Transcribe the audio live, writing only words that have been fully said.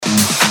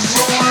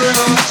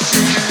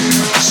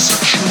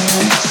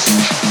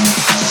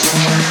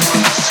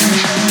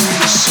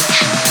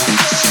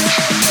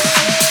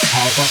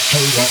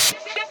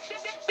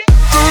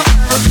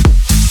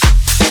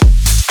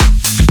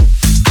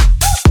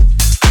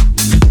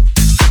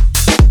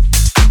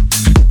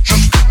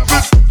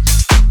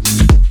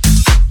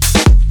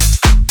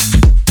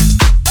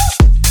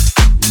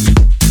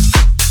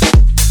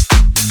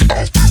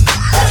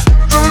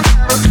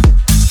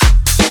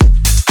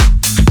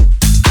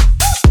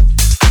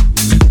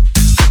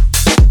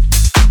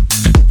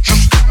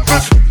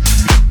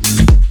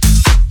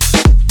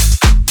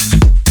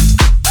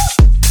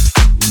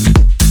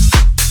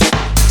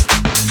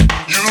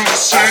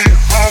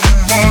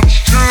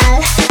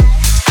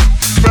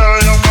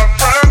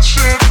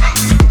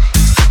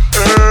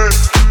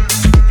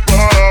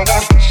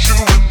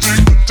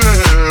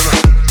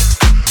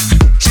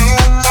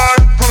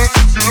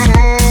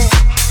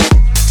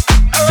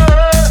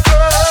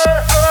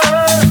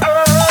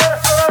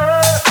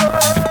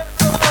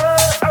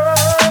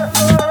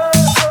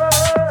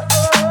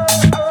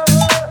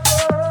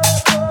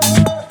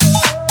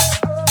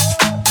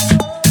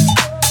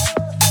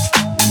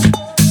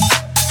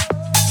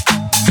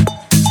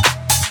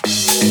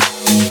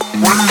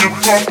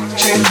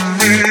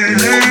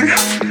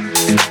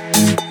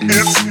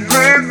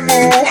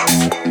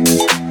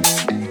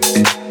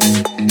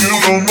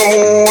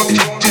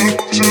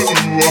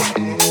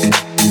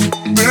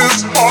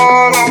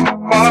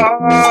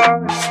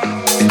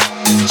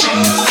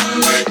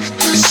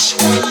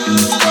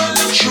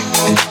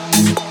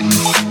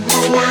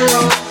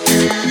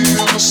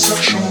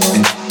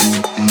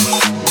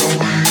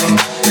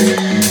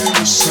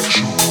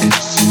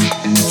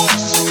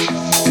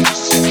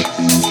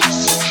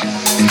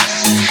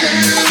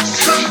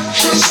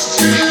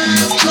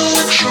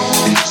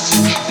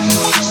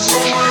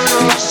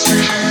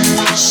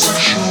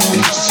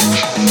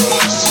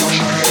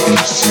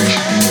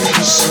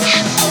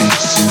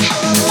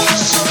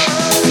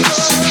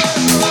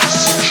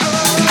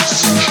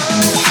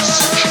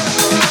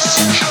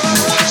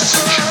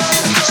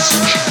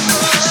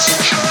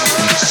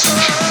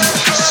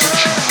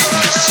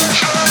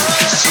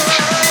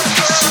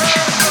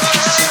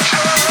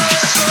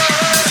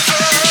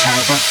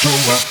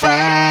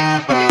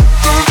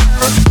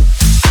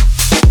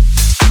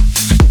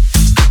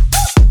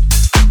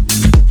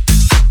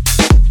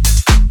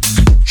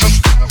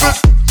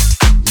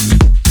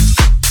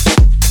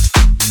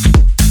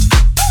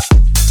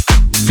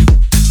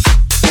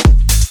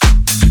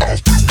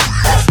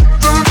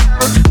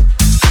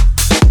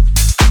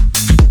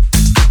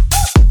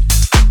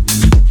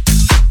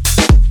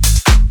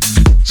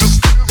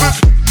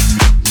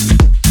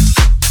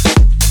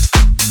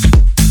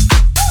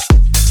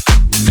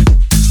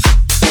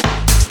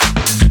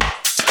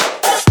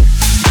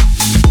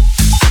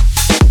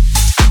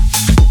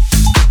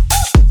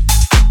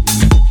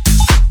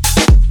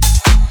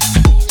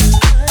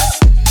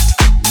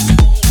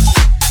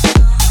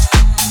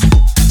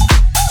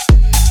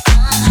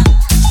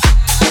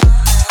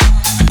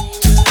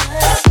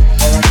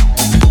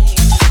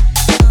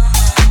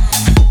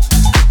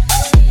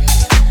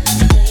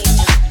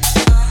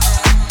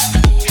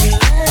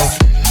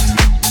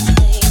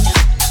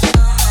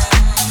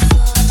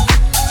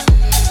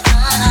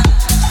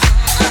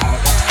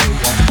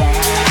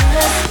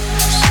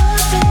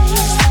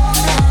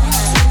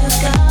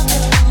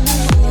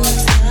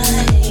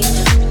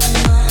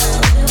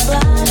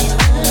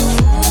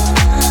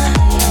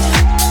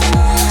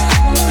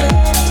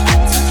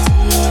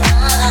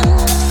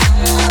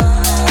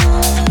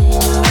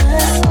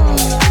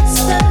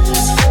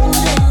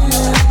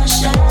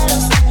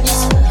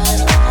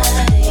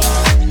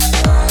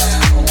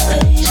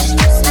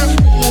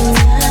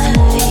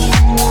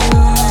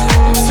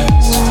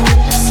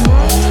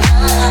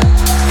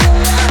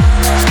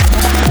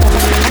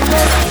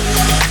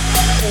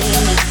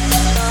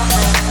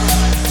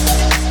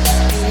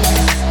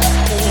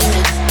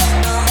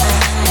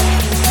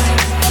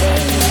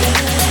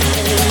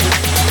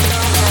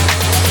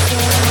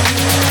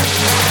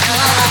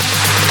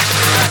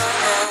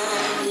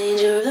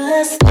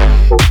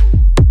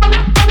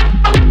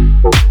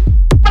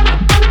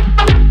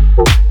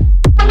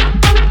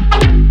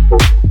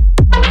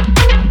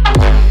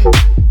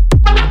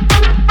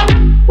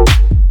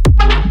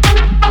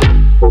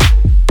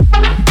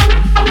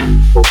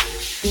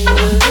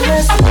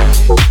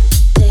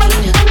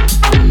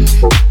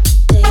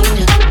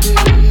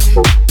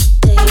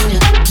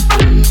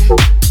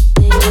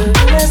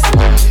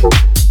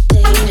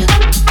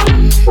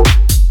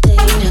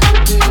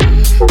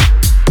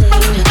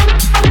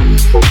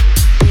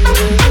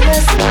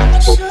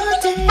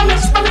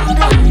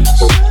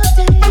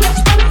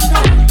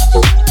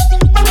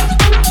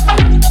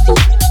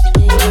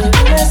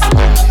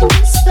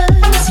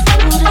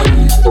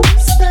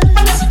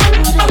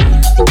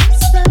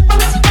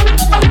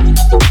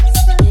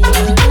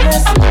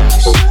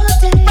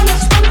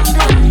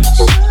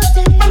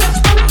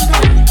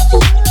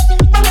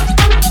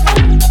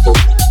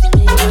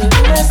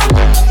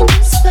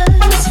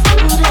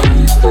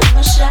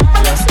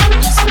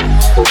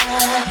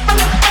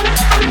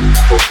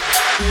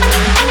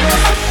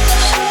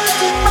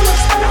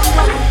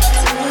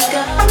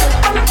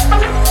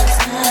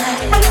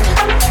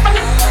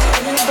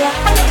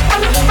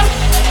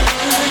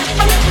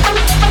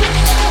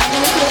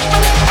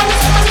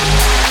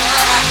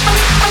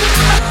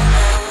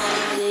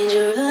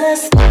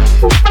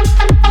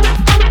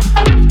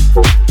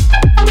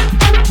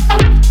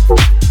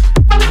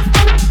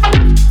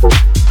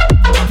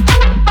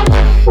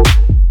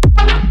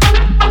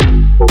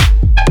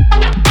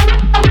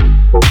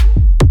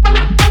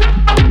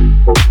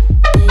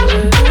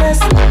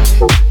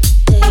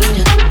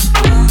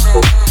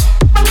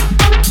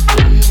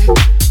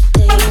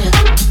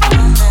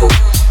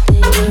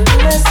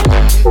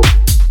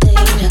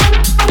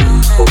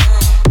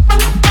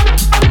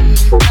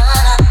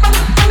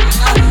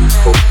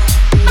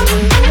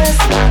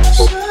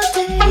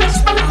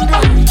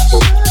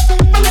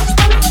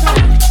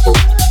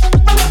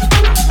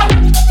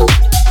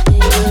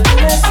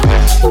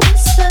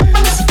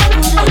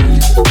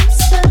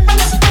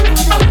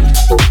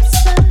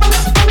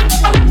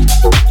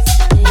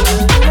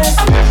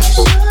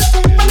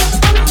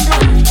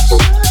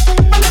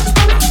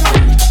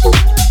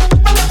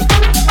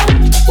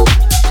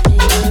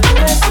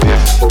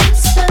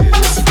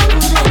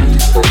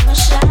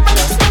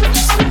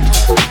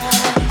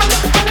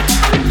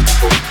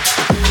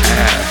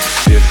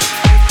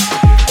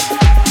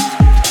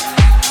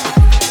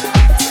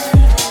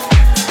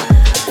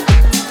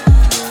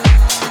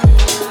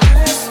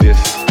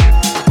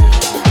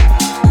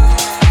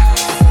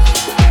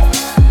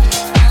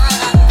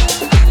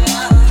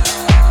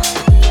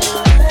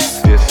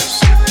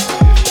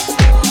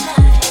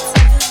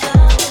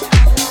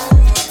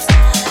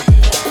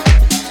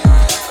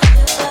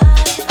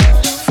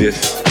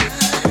disc.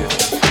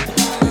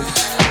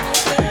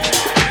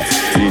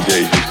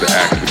 DJs used to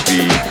actually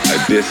be a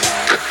disc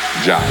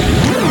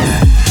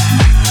jockey.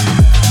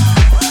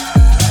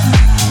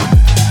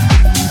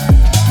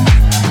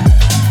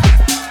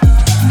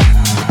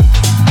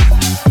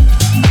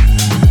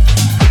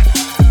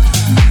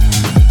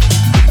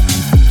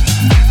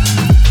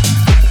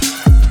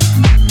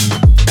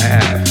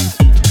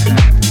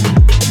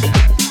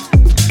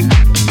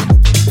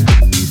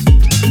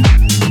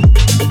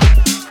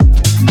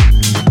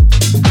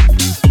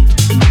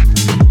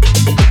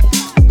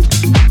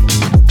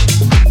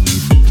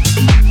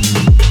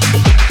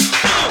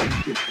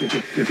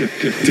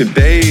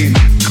 Today's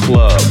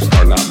clubs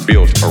are not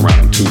built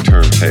around two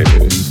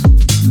turntables,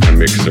 a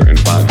mixer, and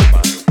vinyl.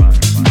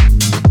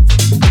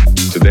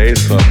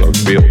 Today's clubs are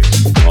built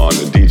on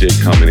the DJ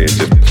coming in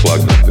just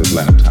plugging up his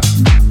laptop.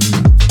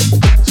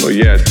 So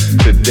yes,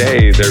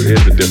 today there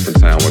is a different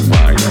sound with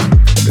vinyl.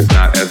 It's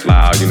not as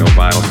loud,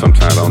 vinyl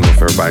sometimes, I don't know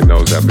if everybody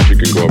knows that, but you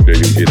can go up there,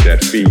 you get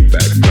that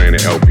feedback playing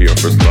an LP or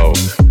for slow.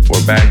 Or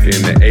back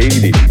in the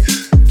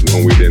 80s,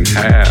 when we didn't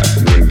have,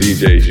 when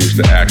DJs used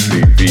to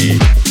actually be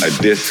a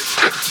disc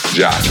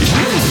jockey.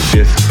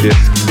 Disc.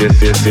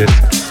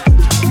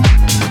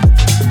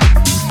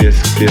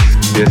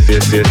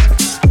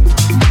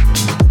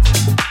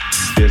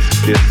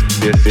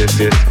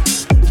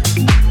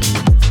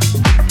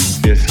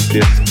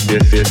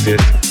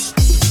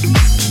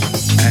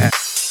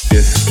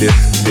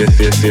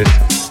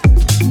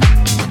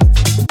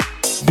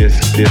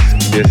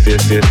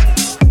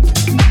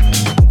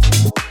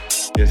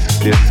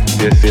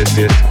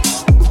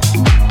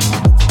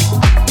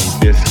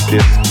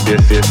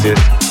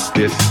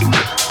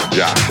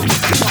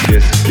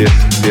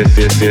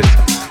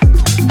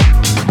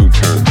 Two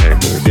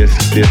turntables.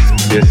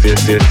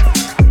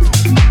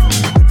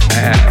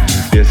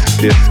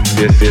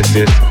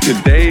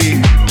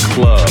 Today's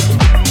club.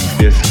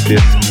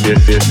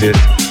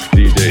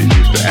 DJs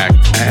used to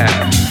act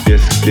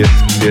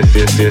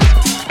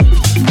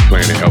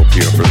playing an LP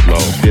or for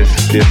slow.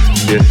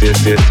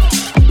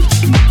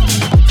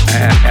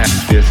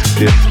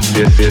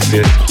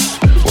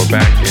 Or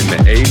back in the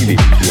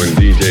 80s when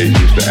DJs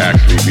used to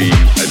actually be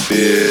a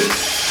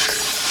disc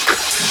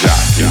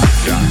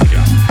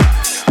jockey.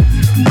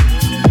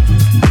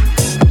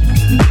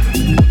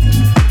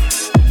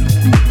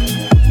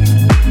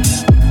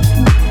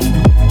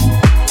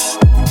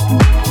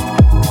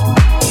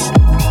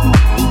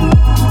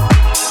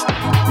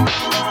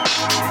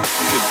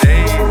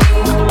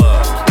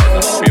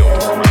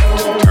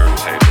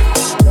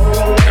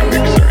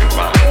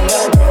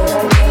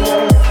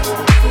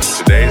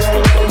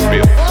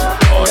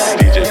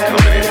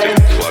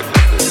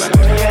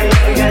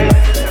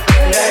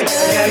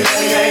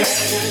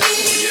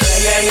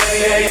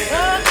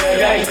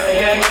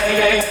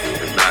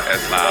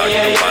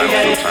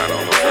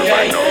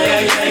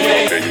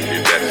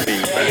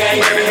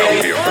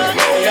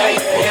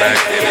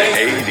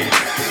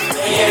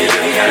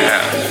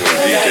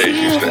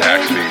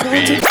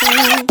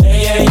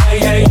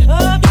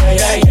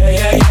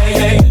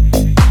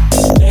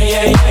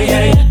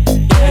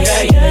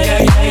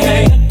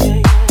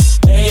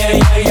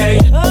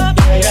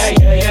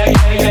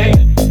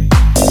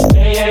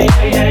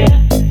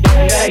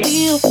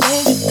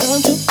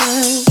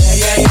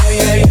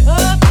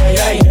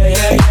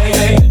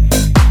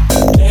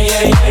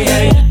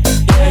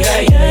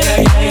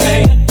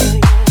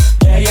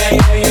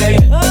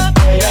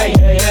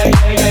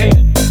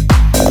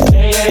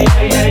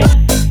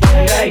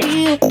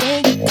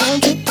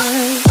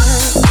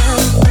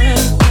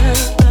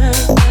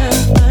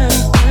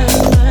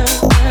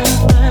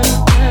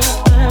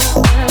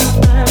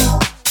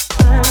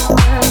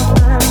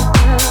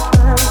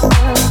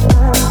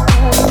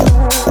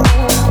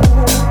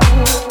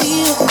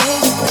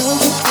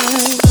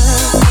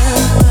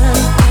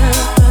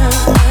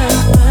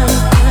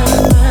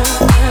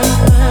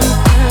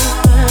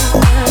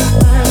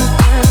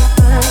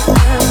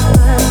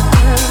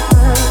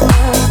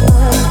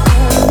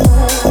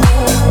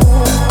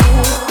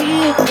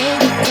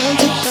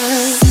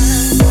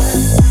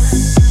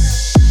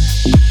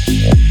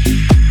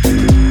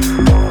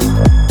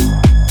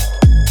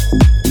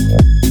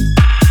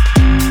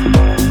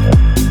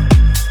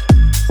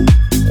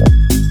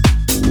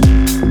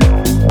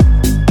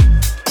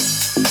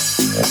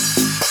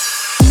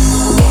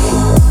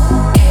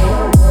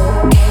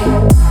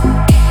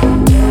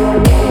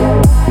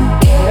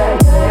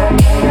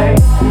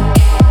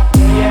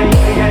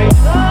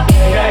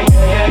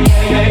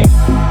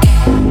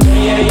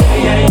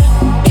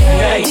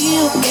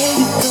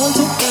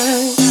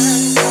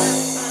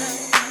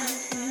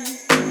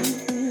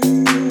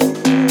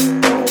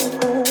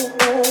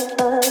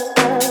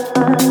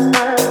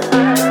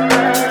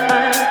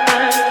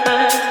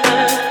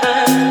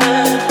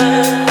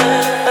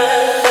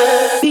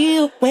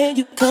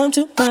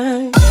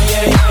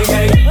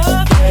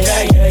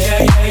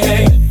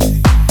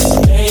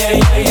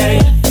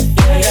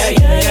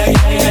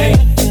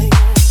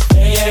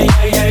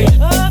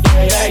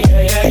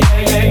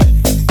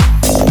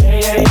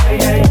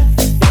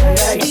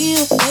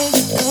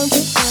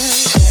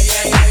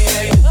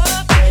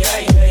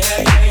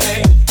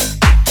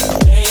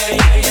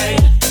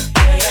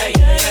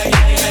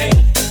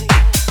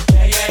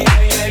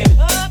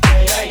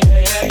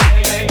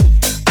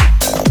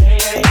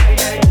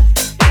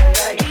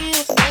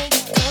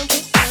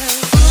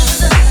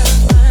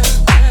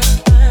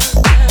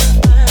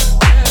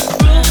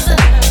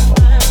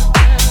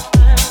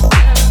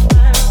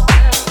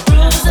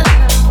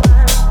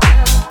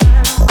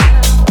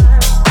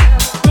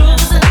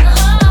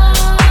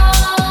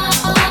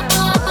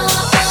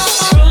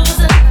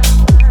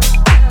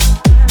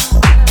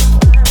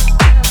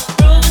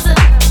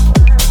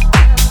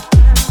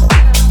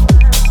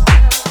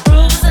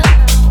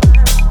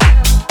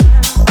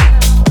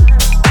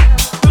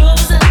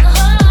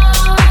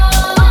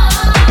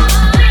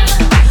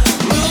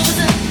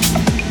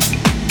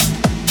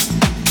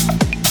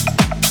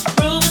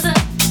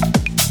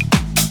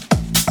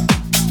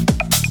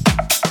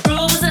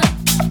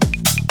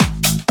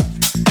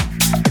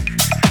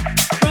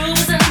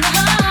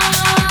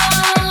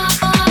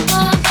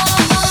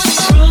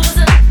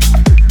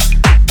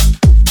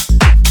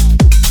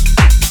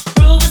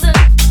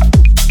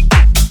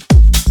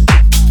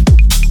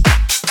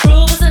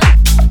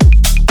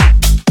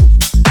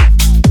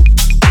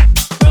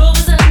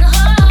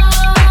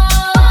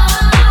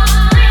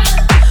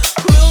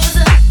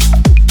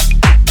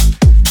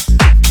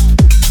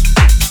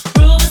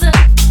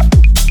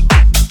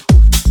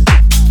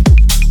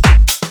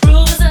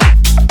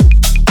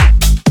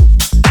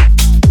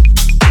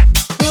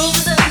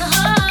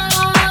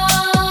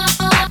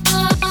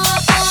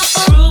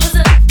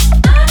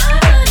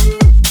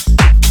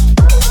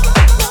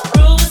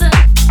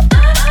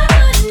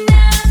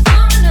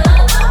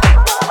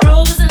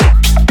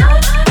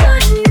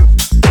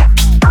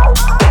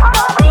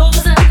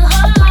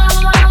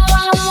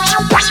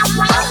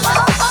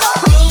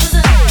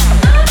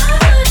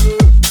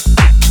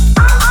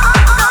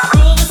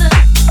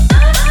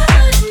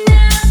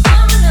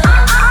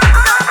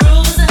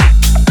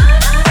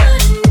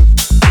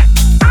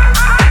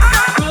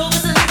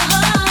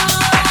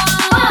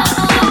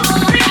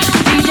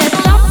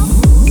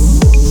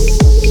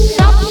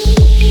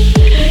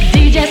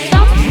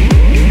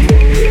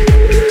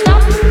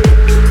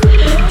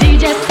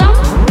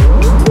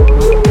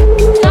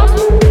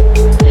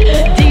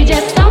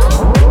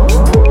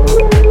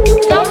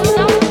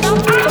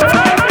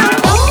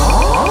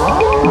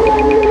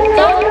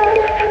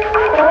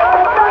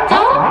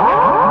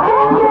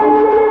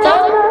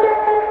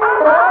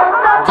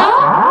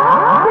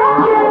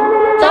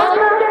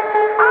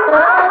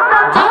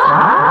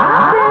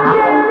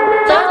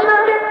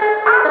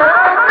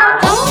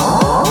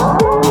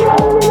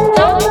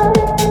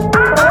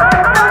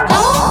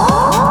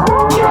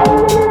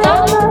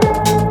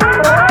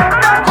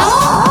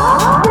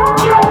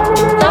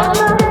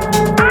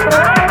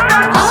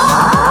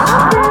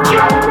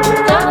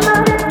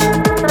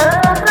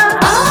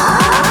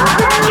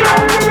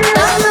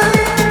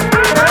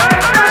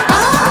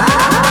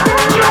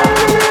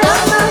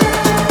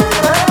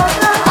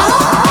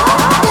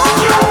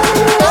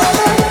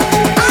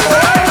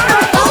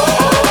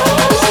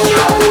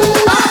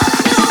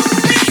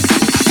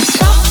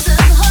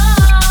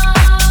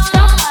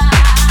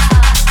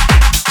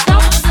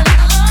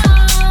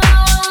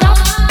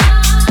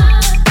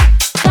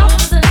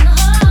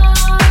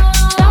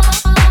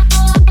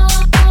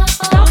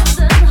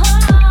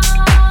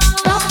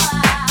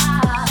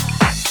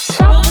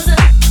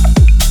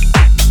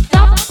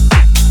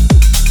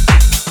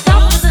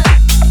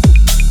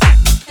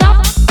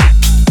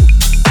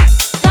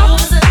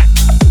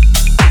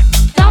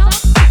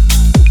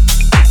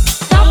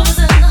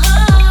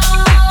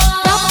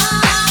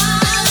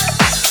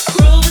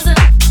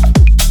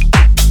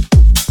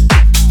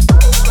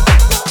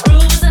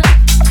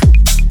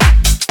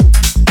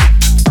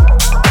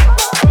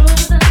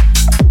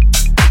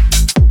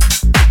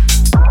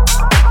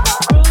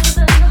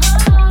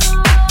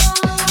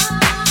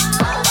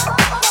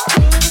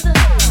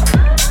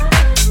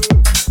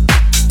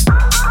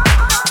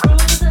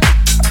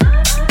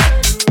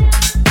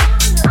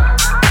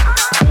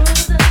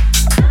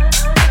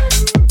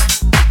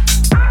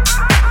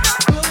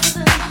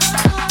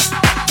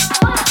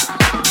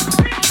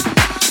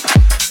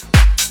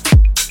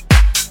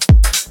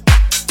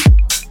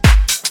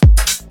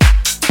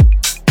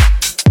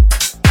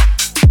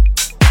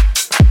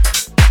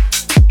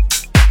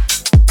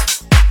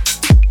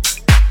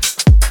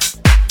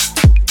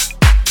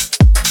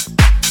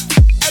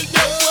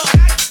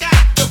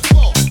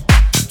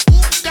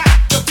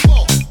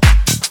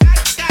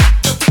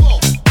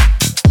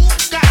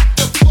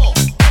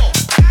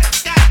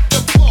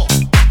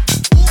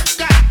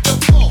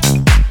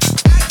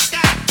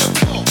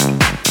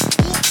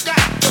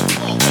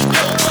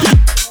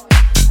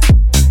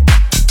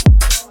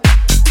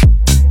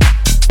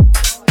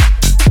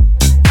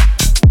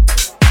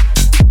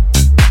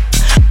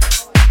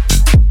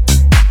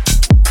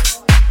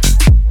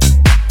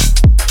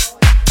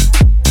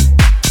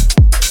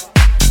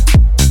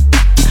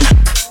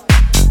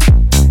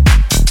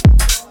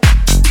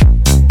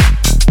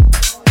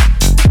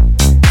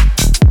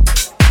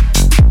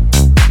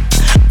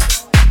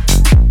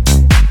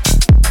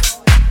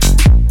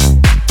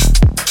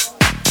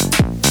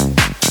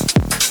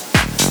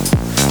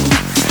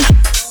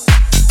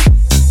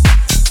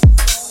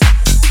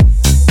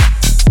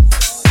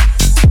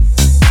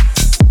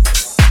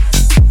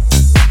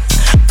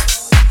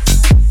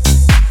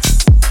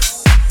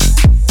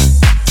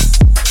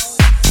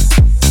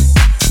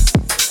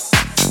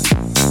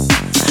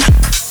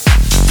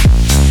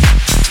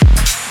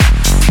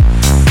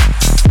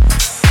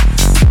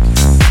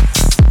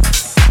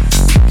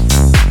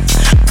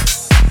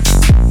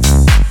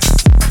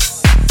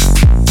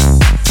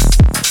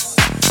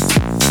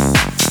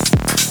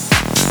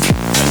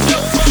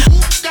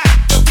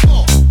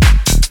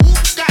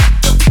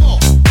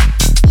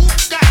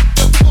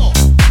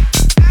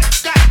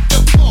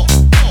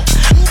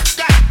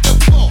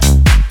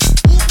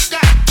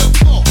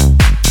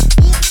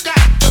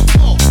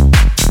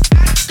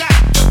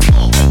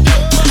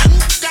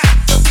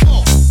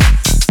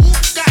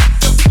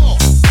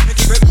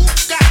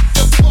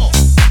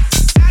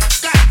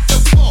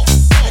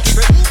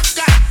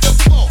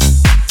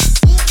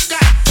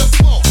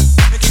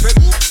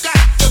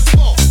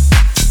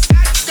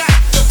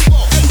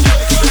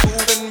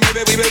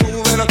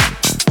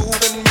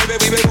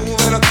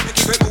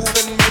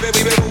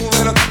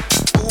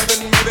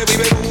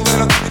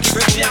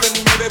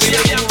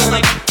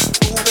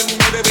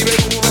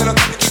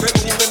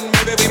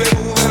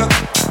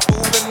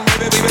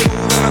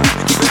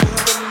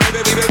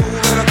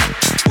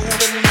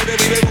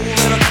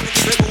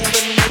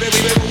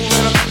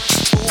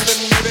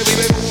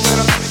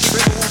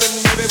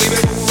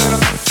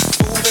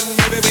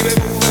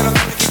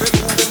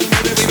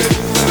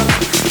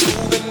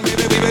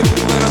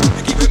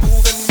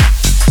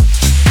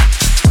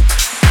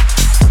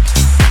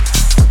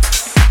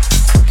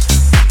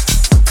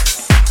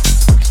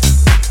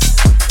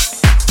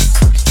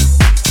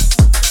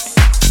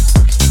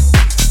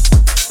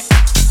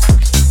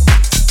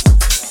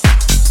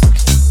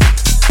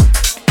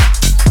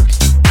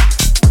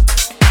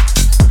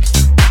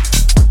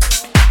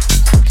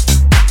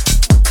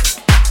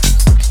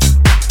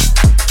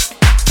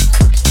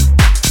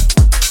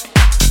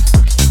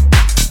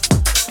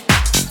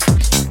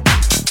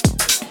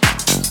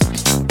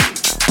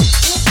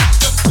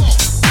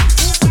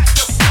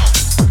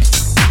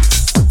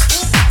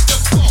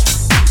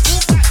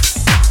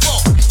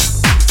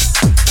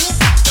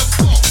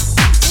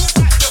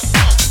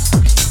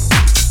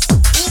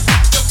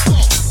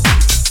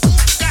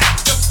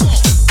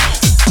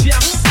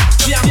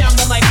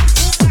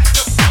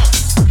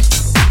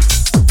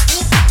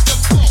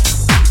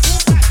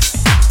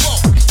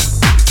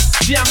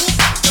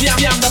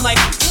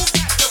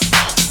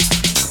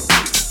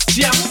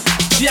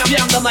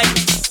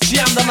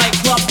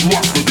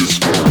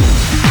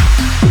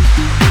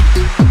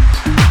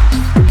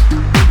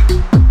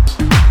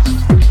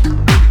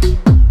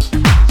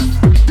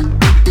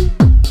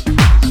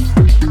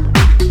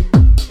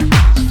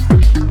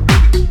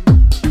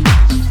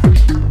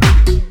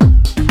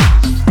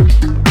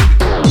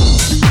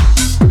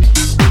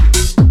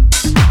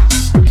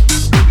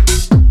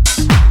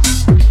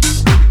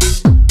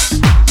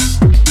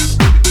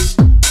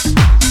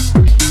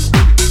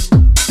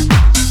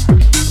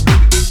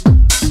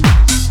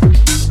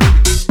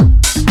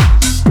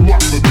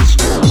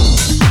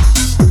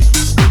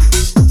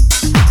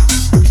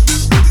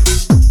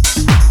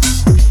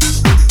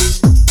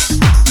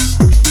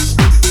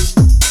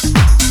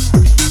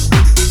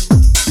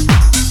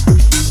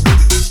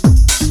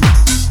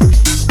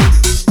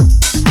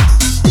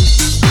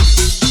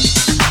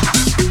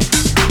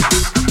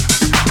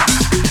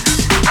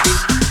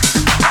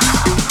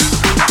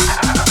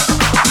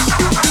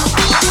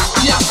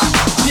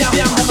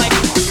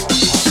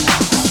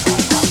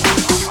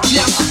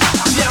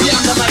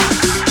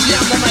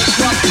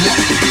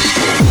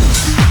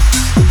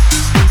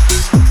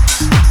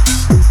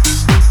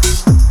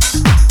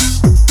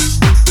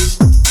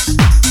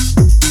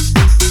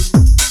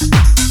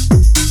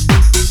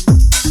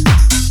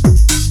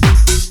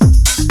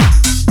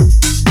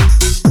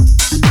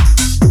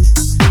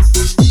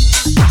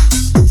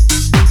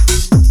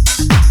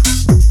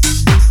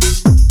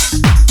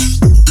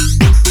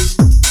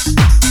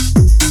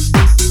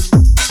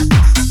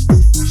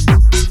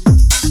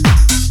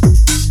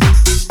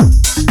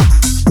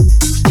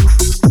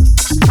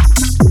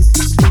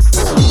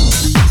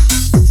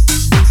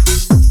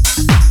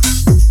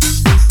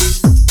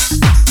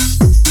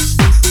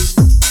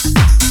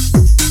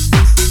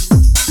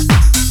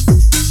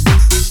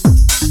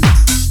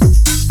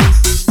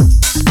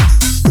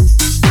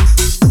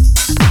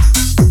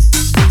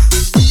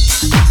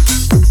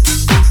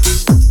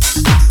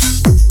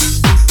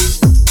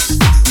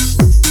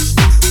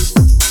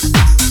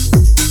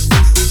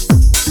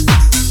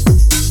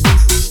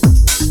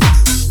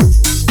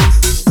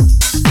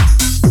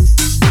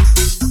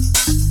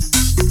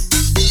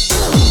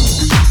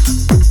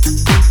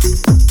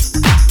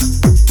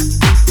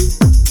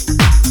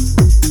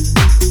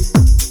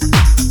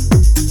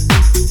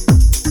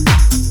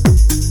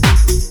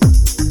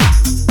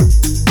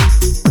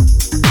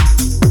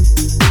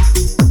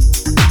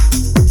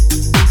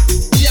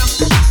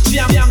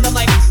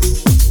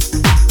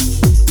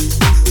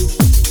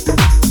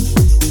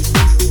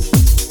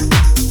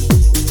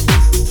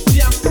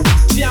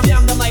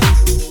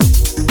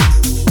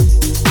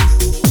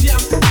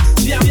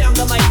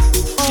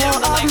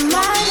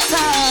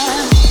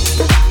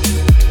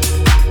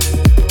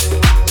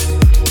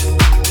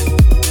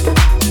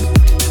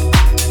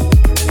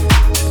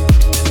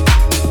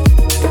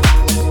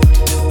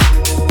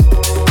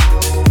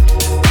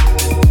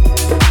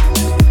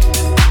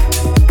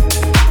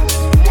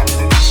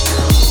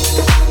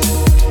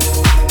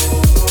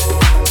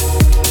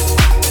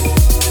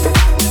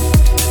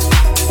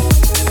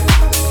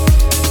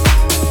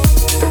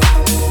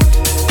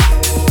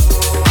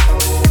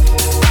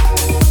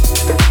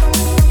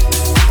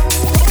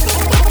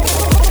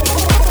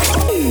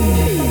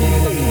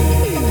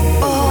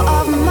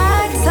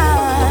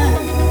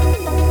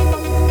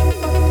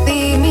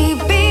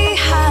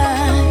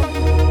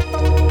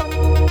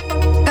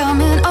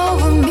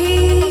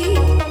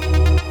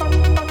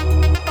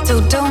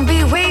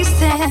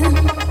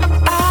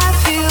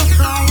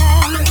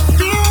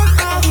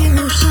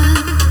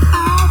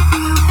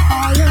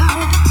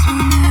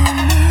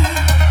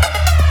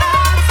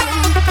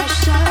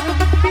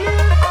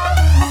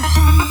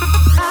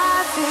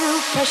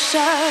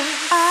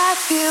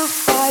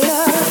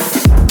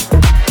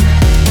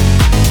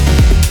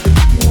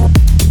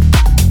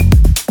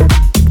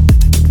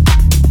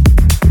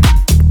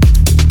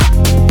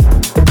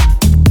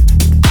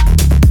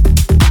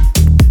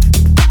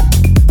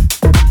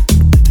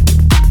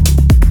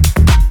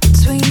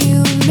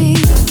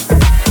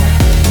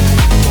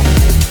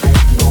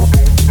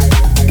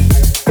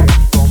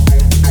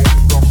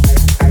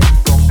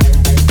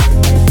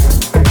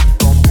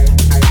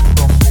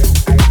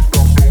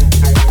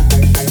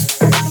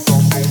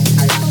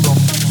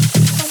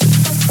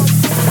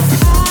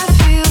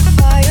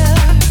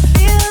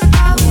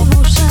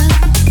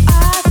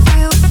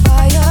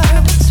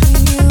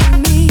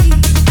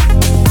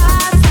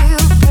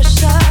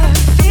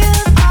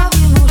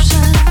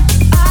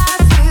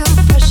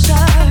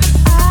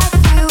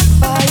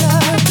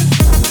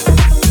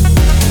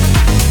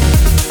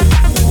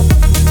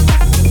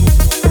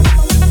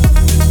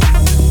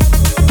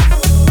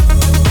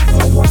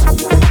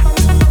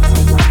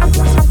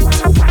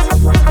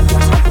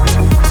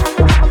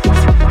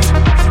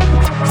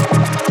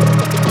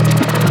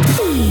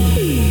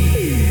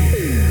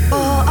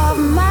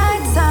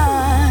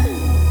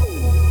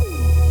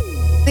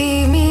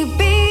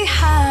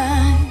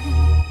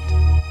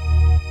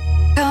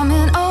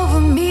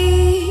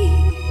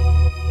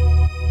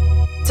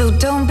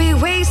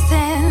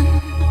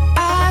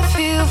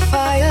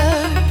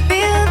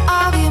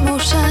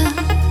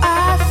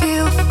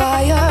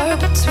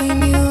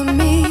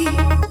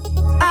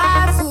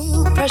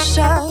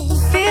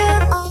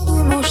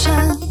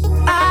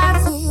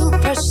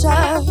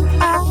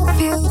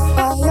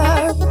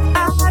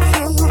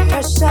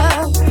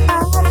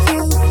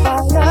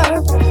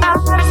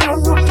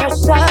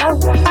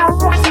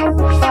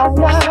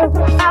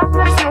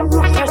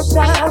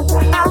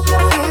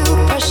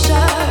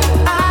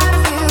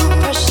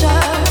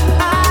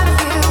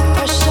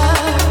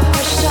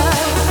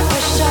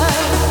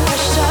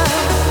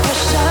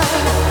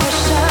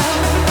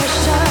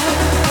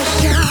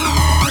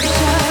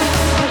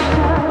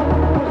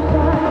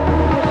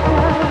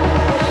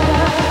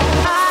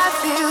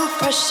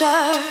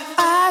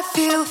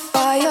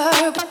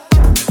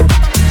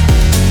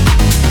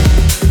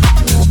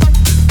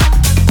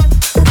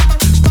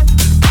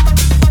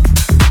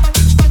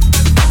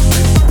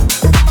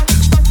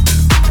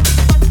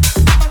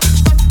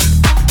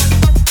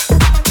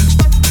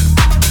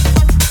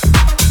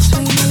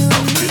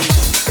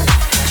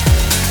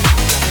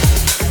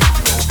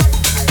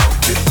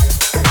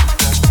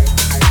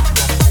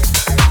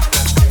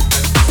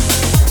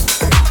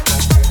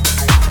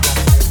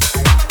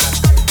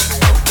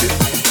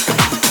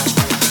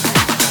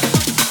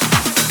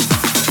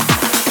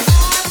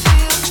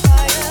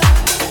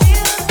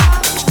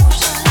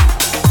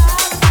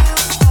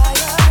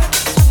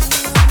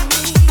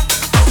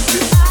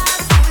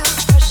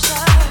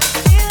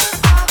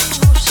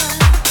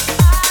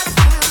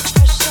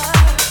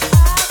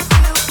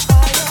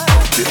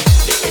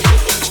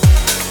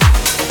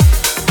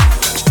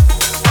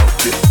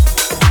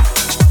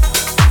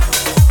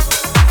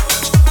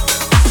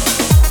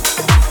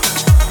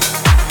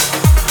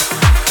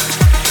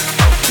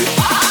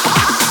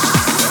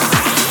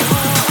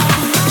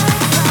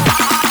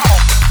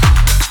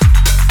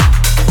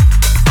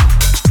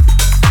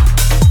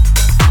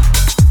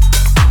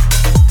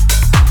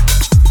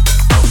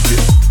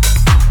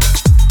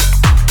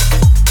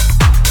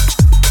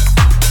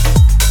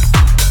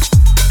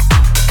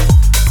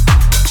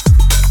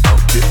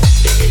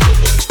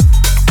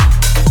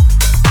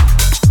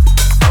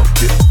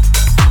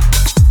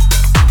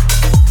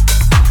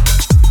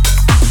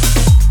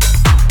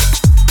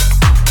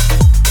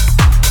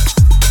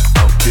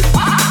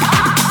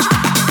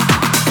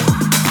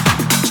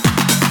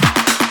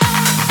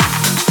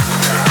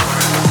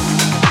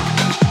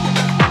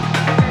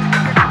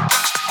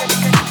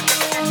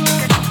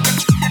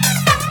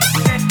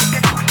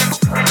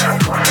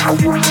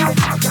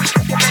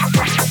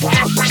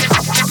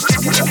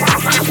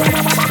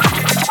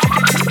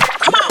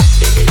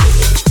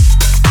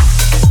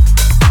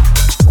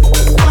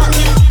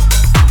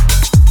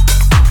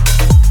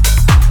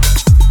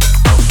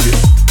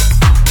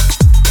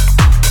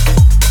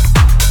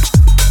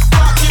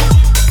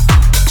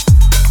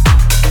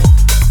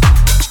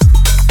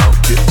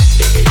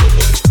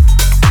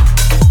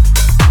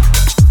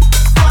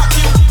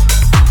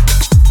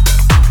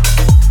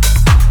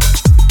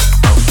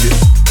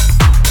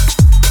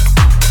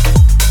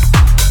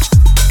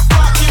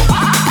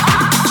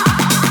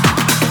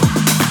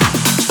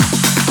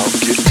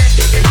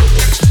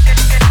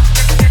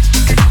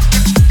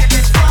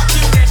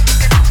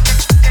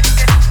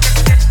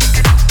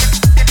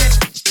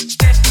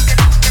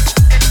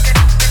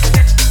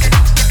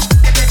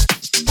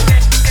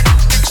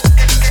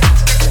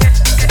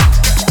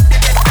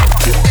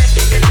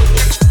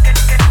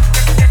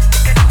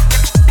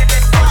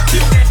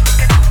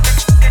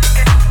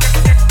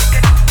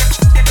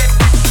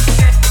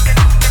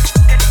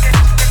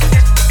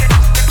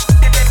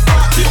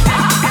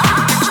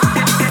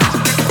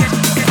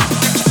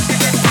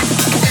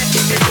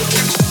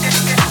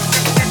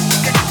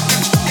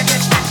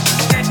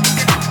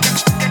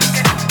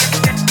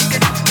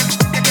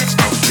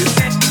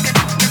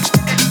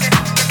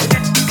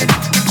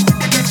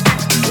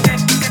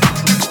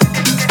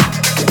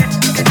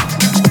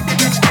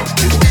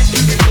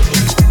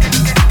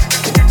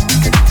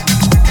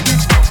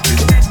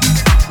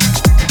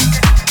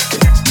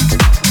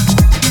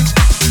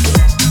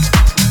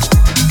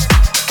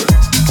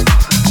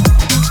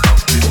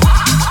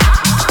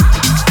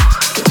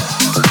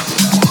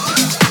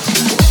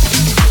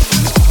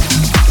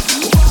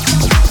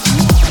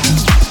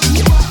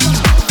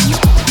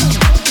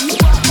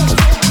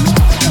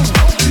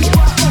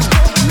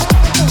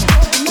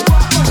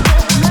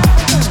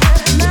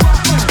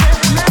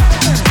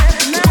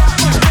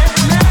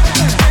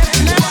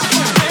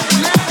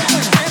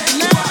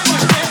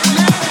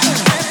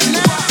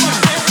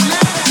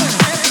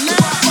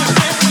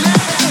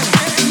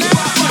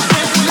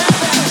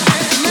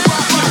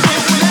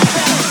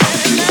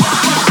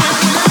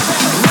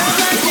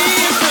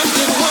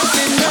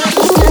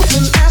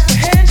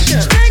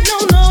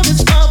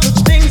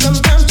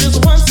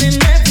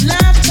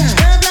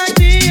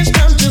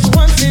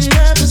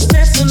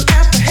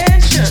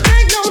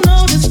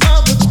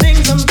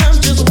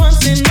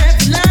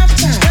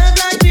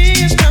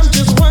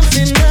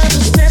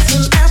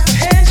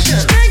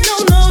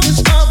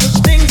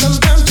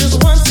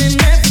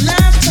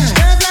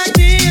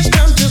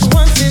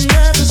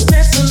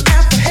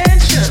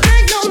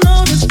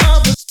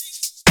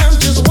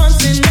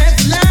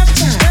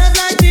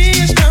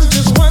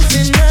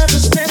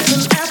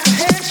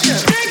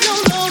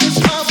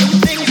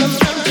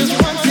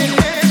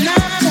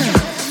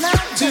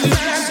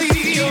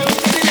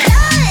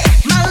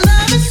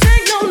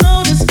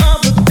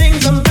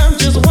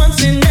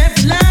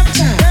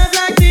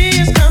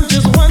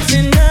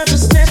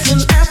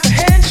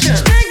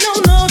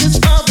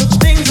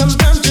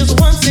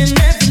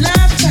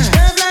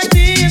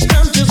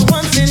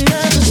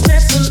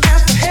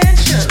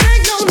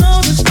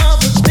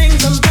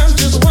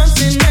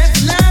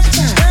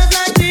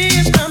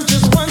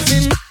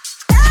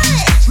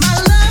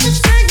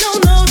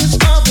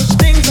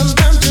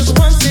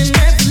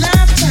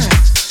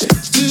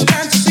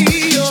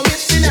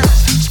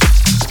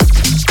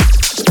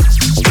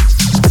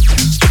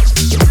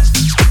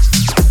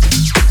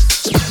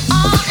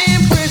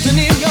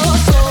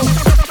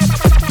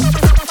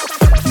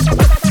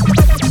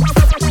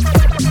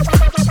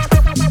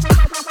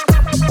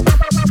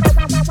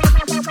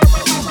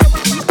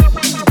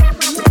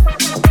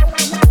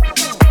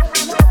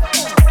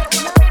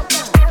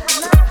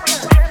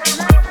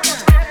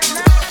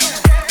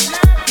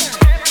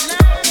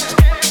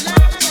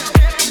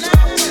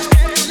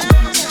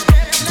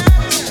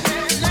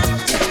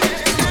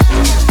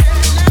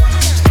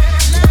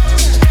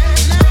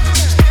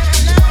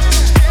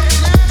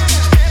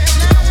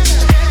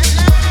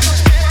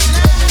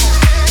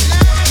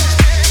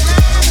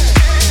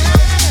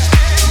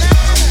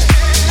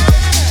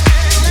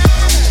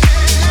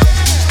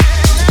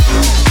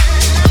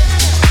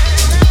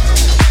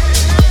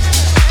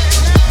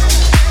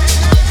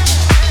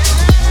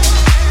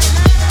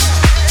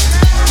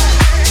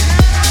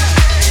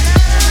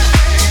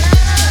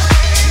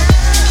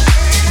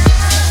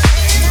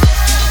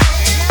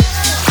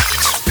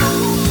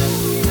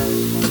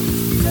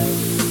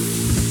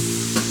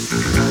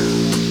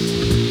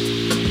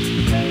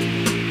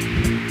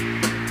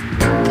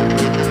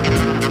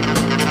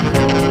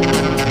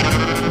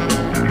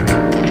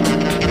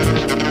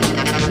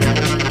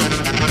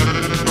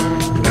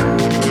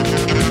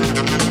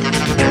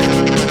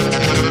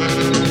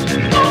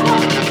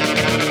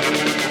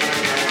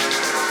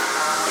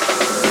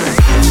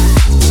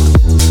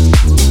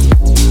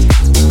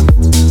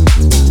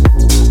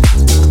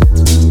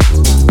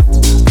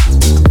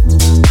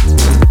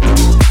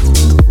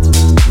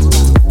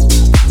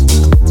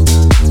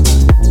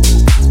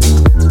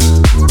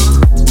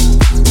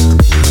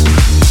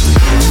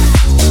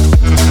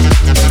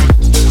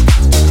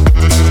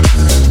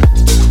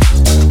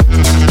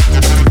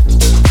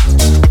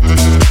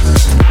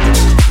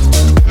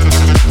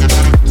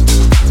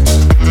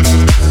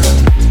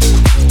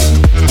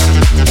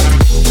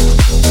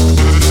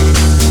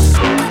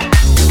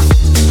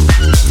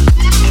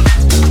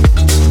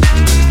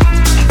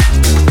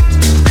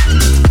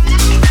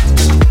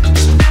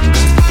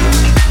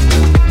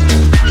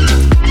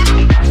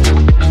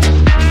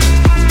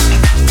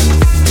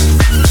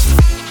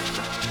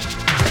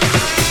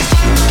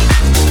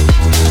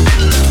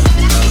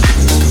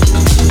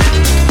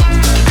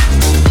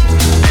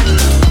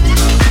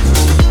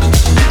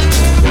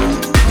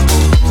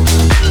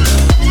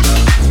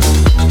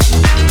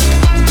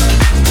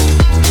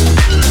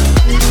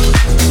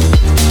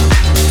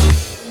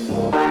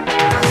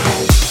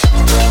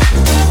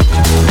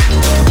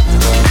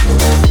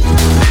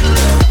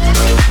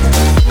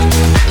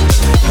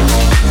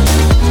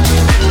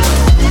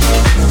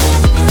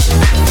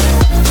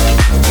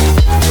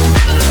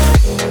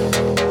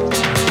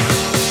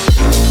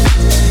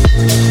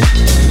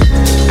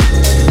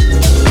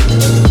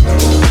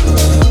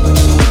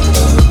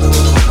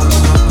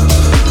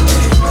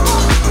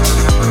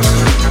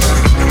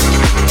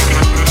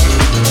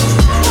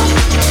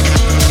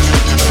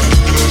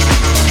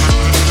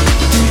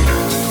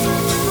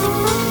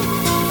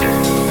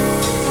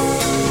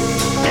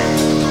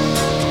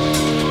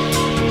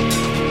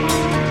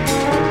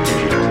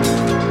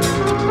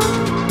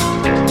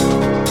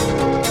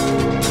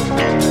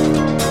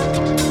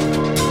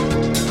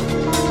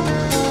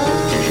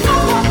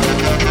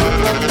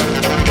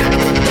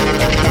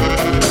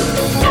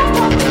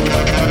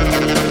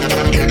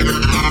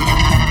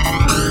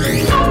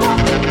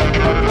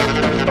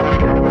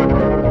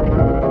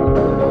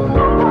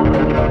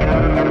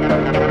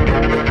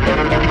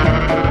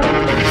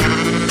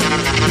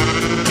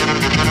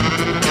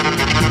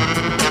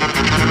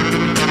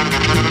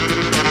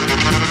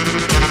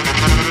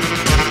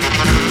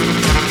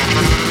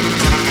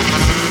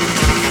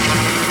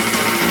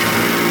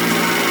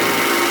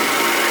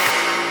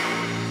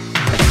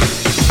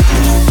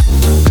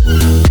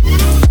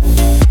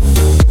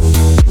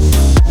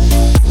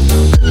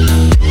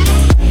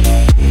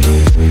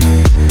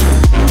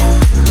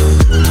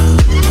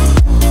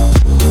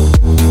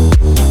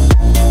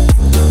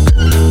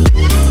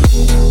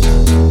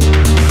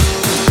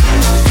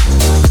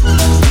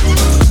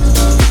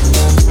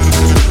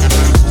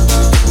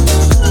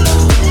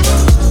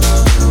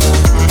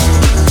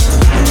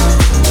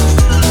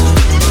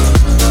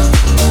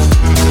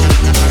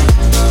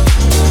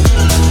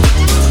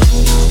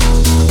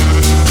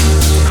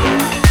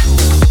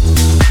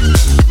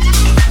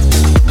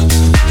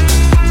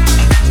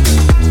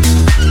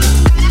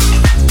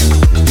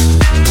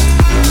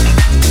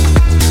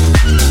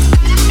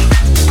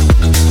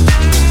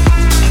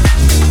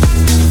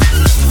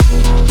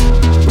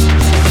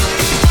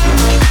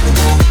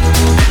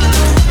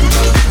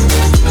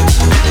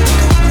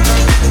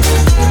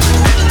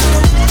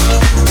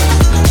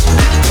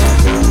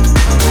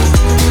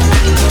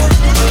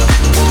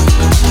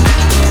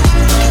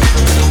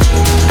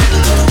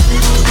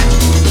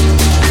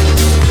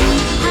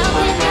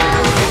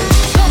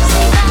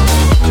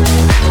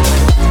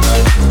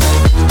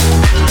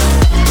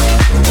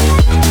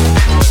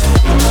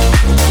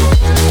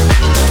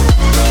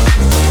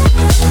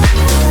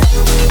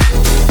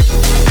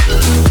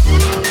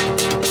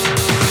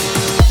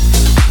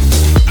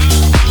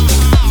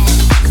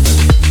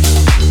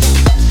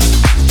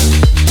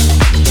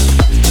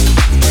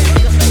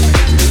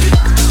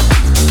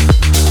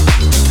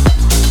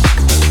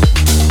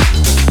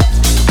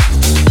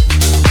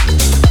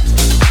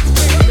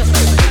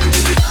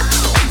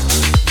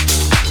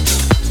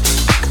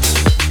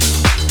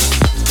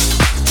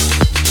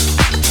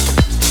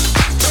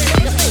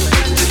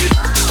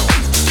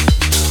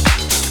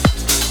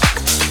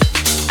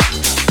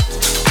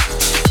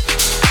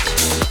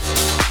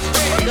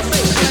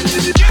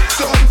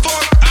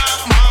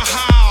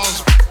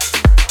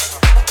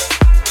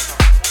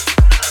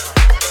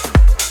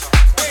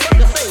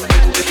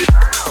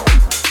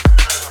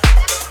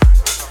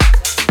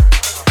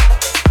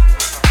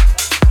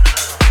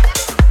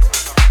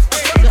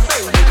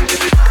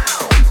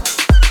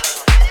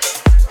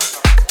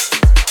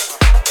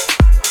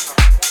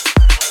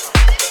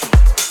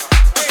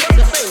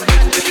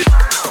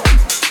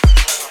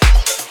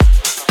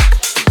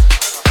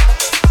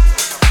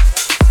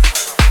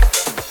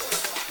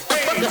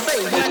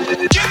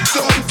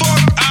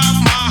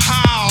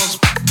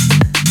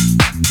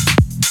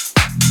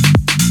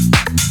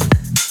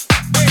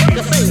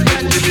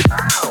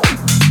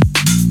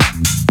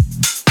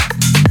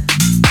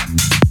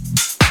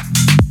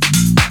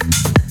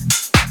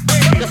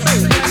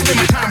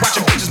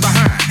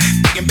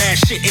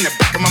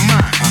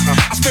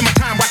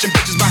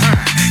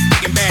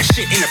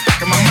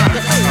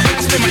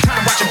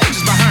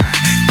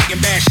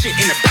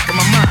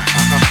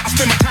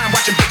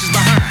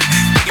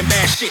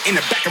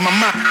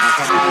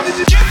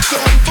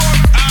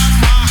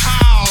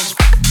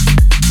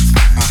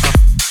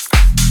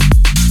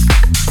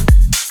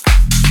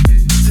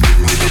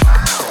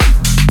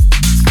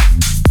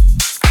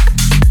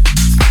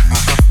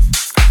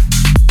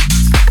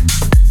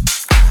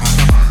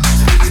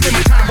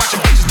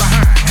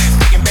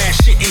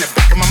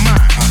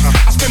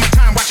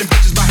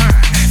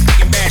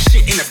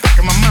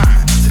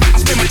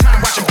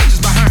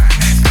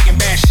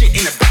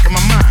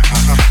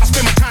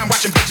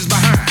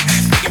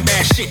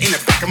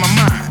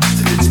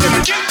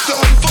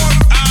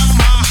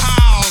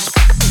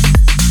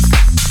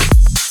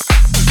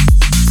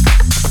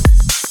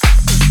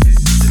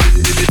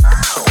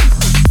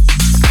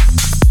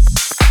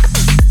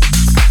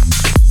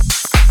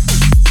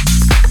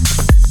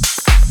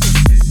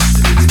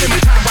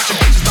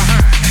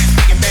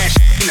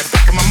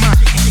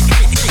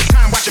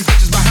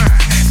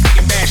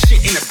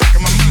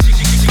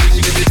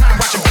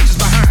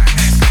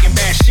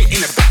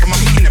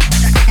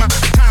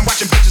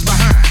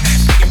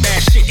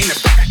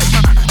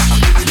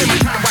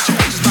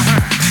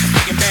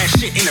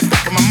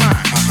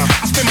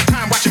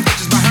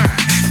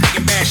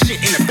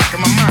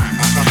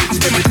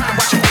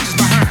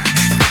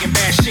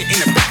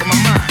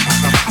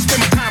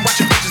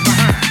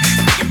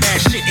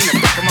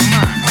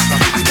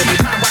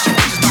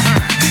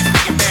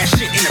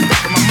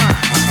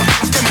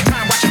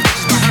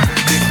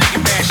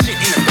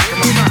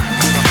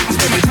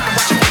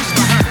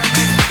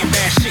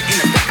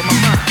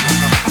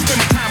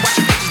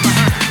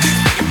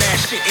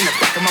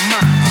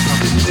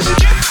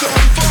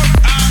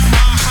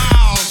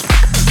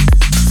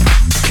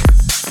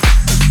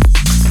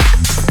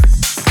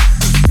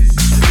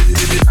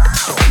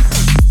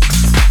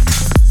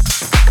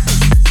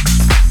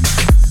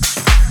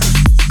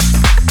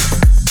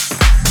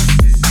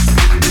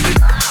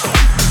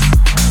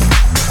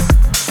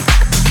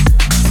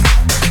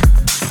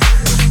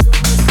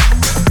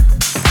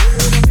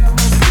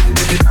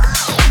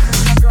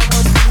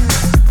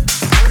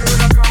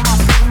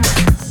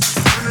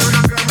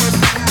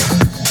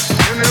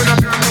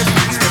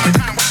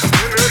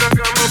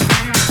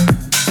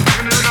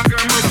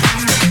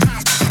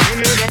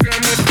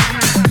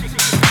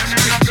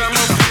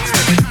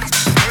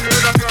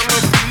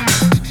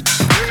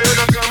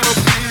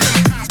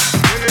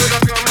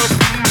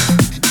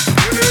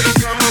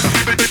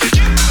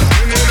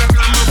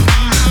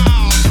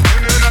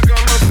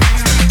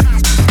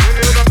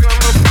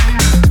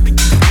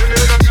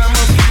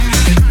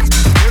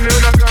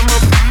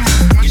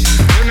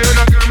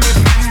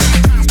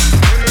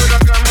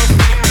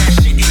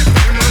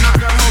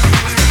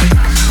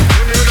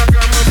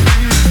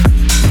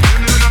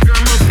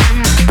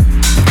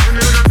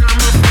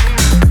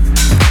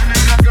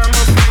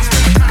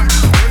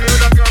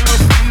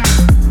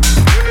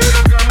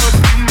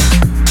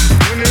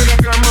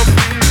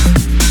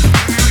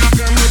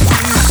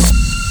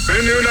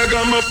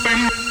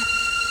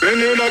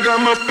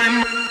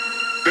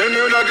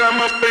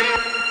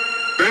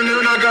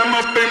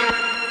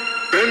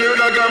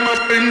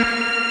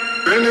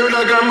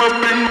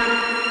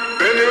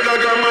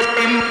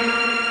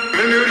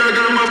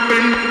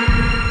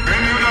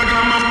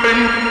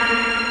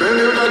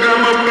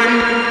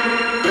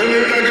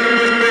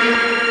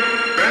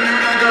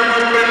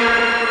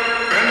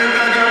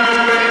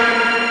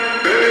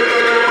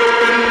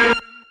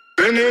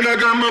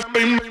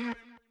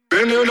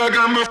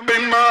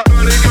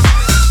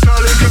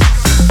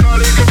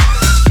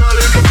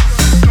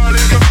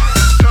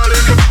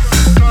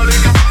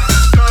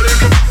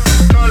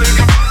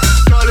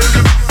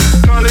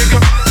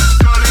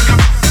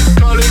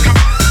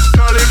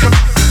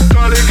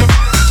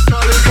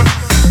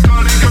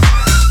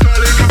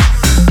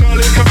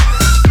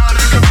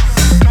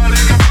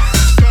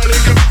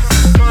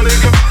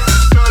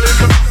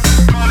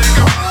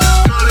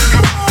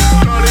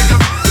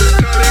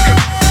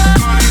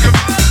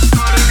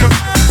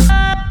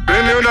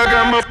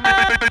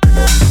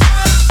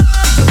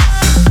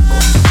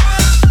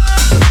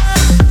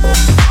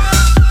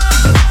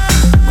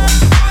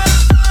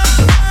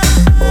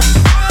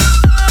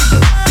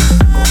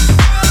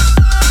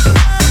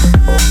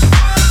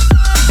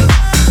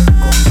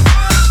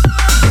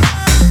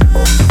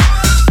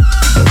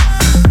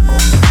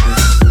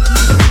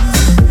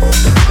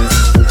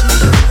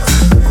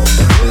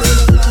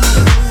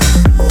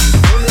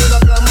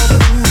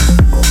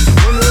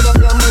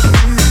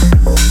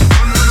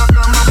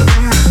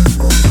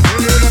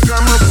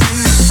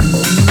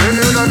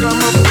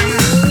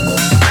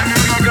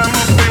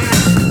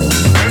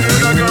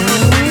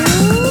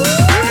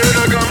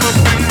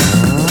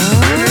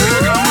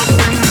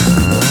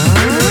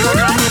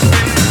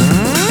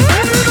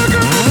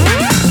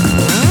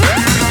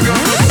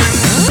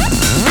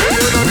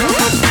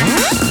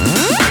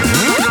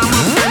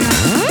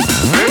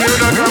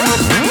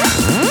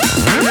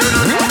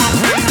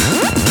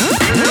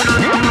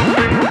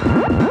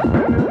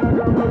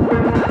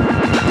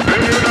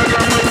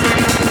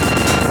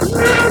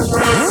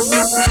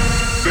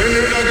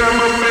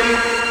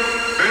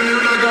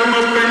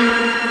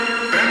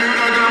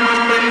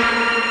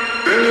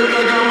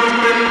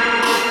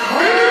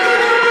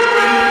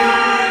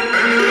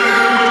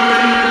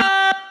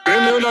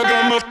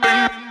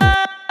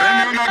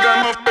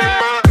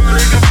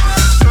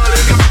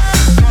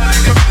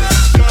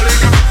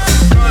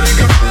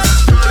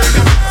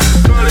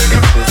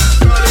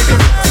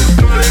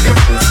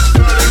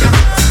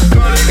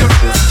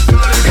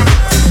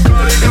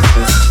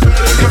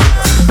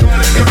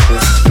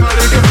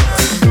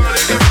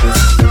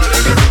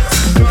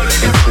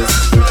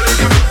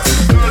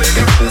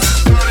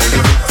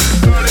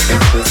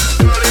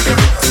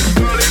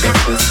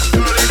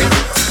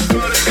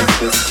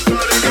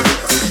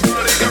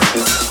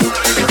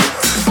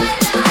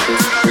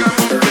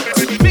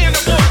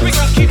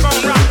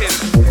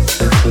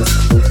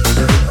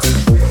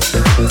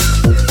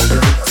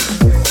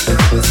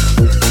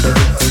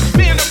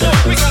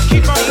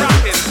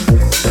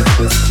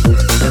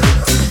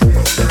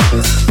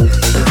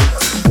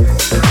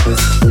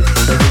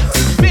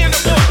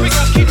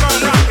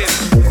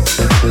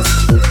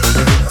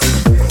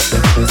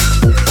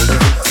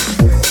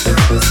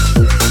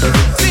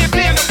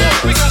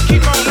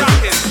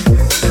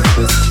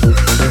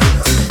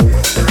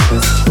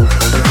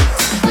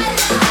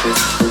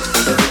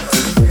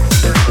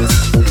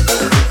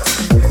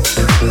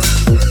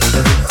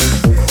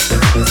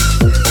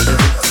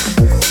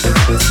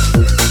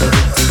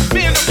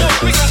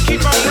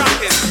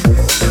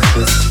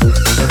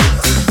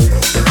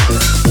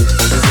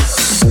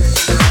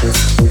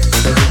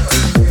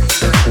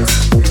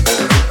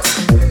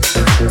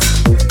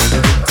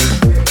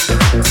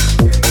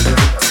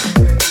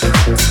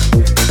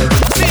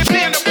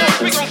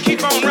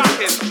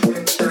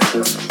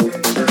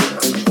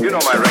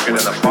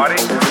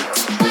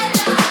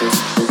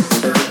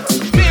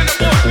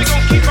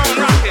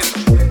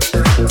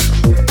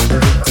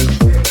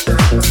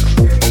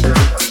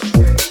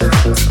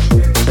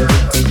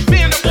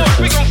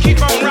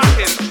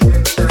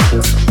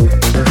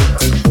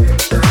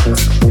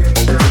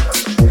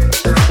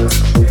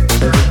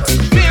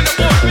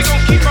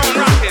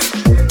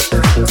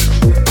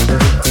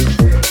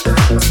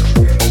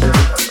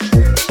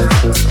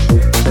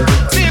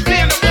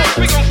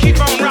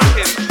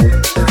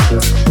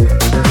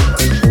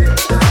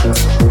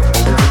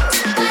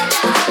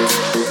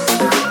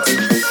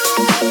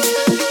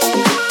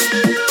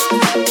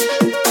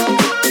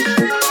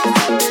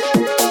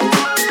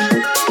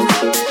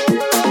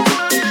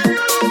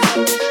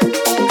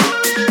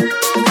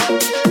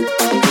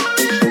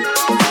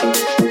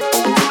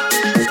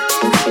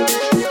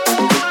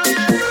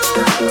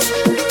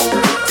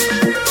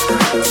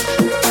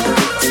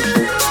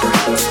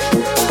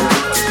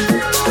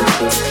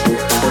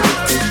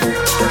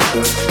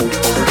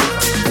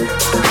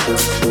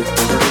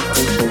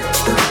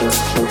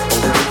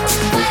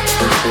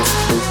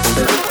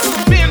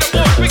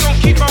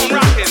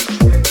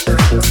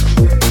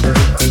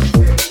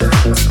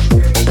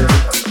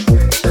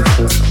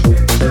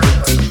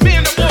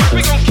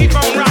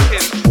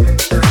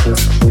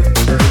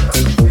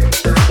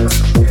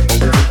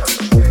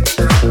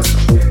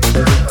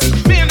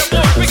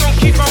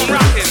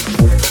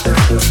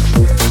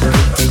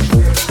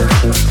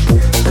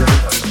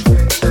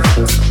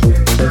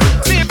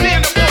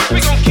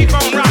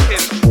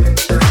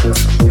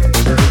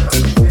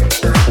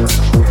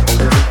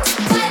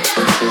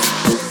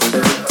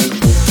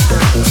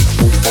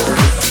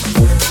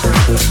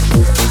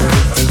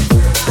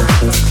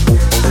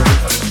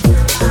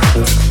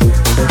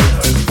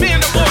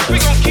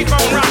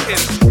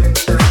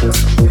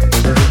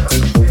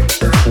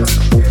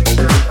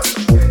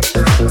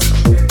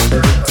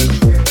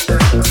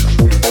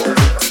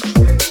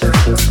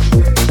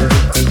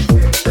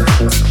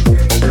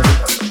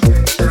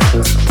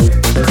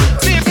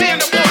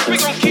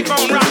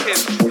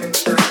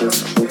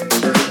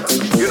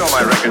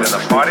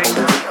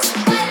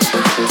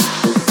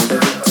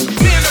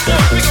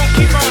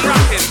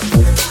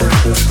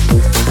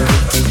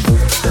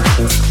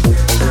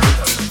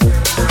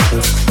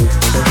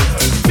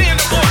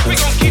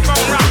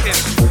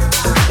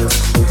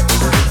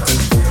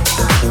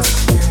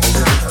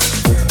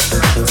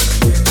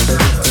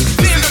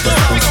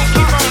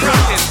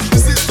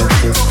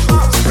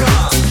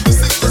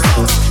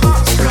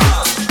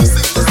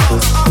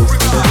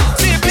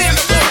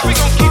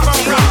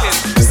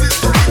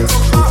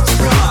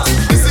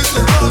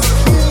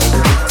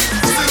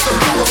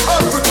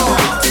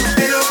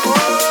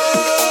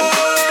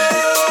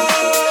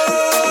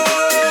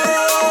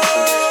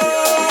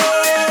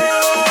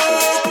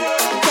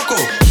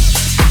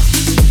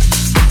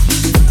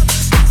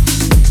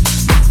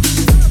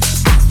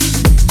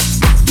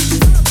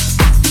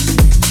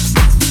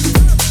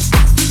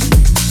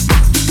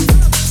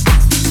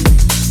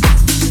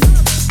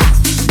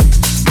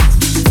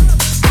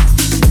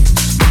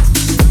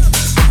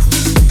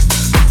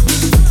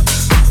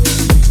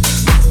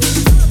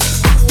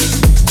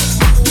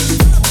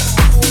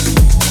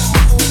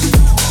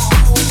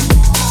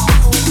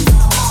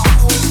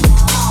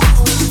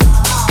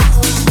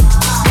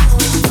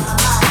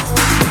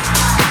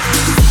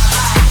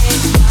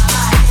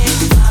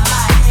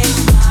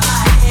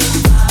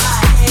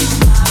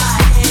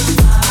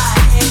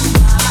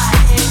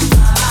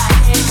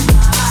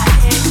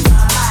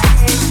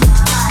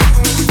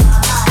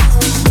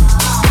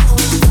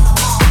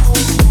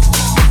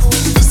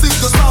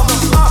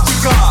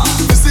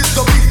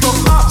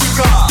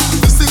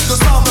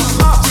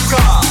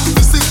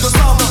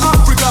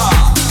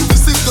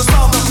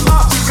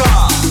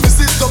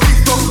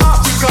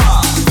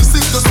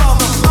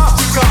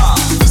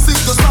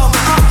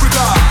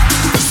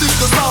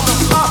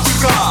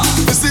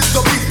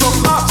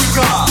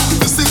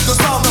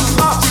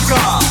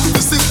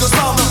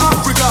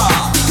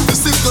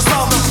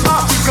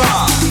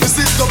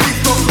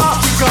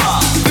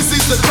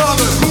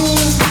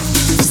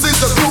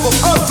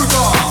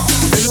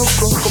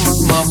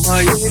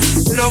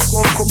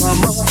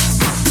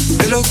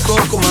 loco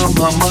con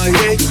mamá,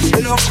 yeah.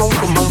 El loco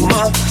con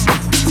mamá.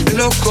 El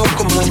loco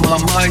con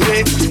mamá,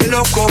 yeah. El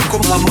loco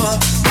con mamá.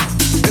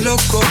 El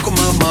loco con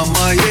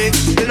mamá, yeah.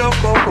 El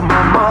loco con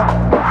mamá.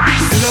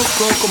 El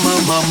loco con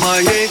mamá,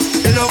 yeah.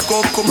 El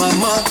loco con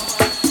mamá.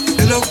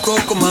 El loco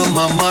con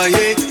mamá,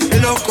 yeah.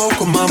 El loco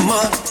con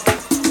mamá.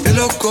 El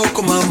loco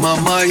con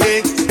mamá,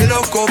 yeah. El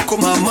loco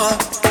con mamá.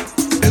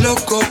 El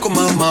loco con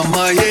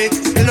mamá, yeah.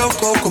 El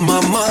loco con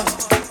mamá.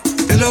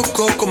 El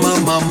loco con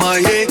mamá,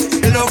 yeah.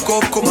 El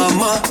loco con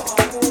mamá.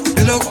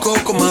 El loco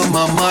con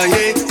mamá,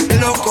 yeah. El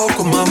loco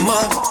con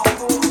mamá.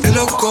 El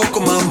loco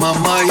con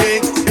mamá,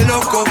 yeah. El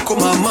loco con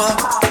mamá.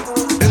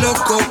 El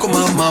loco con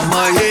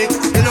mamá, yeah.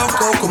 El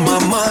loco con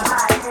mamá.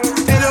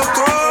 El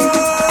loco.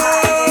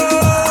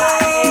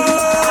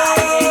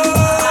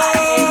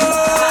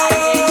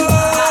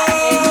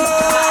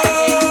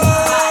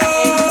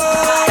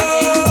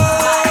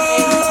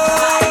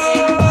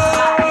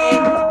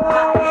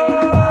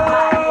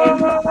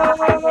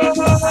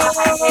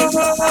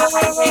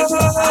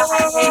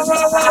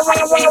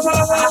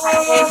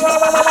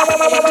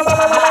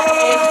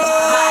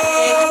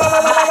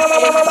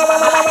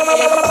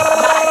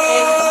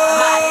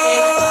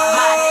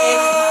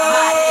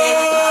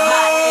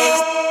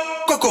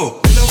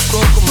 Coco, el loco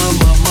con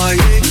mamá,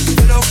 yeah.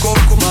 El loco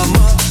con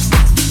mamá.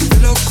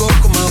 El loco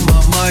con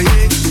mamá,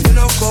 yeah. El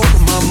loco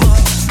con mamá.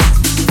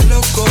 El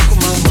loco con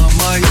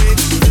mamá, yeah.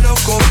 El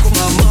loco con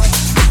mamá.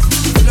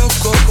 El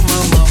loco con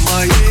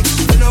mamá, yeah.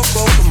 El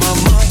loco con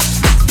mamá.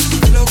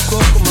 El loco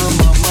con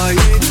mamá,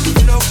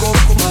 yeah. El loco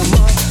con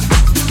mamá.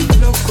 El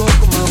loco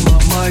con mamá.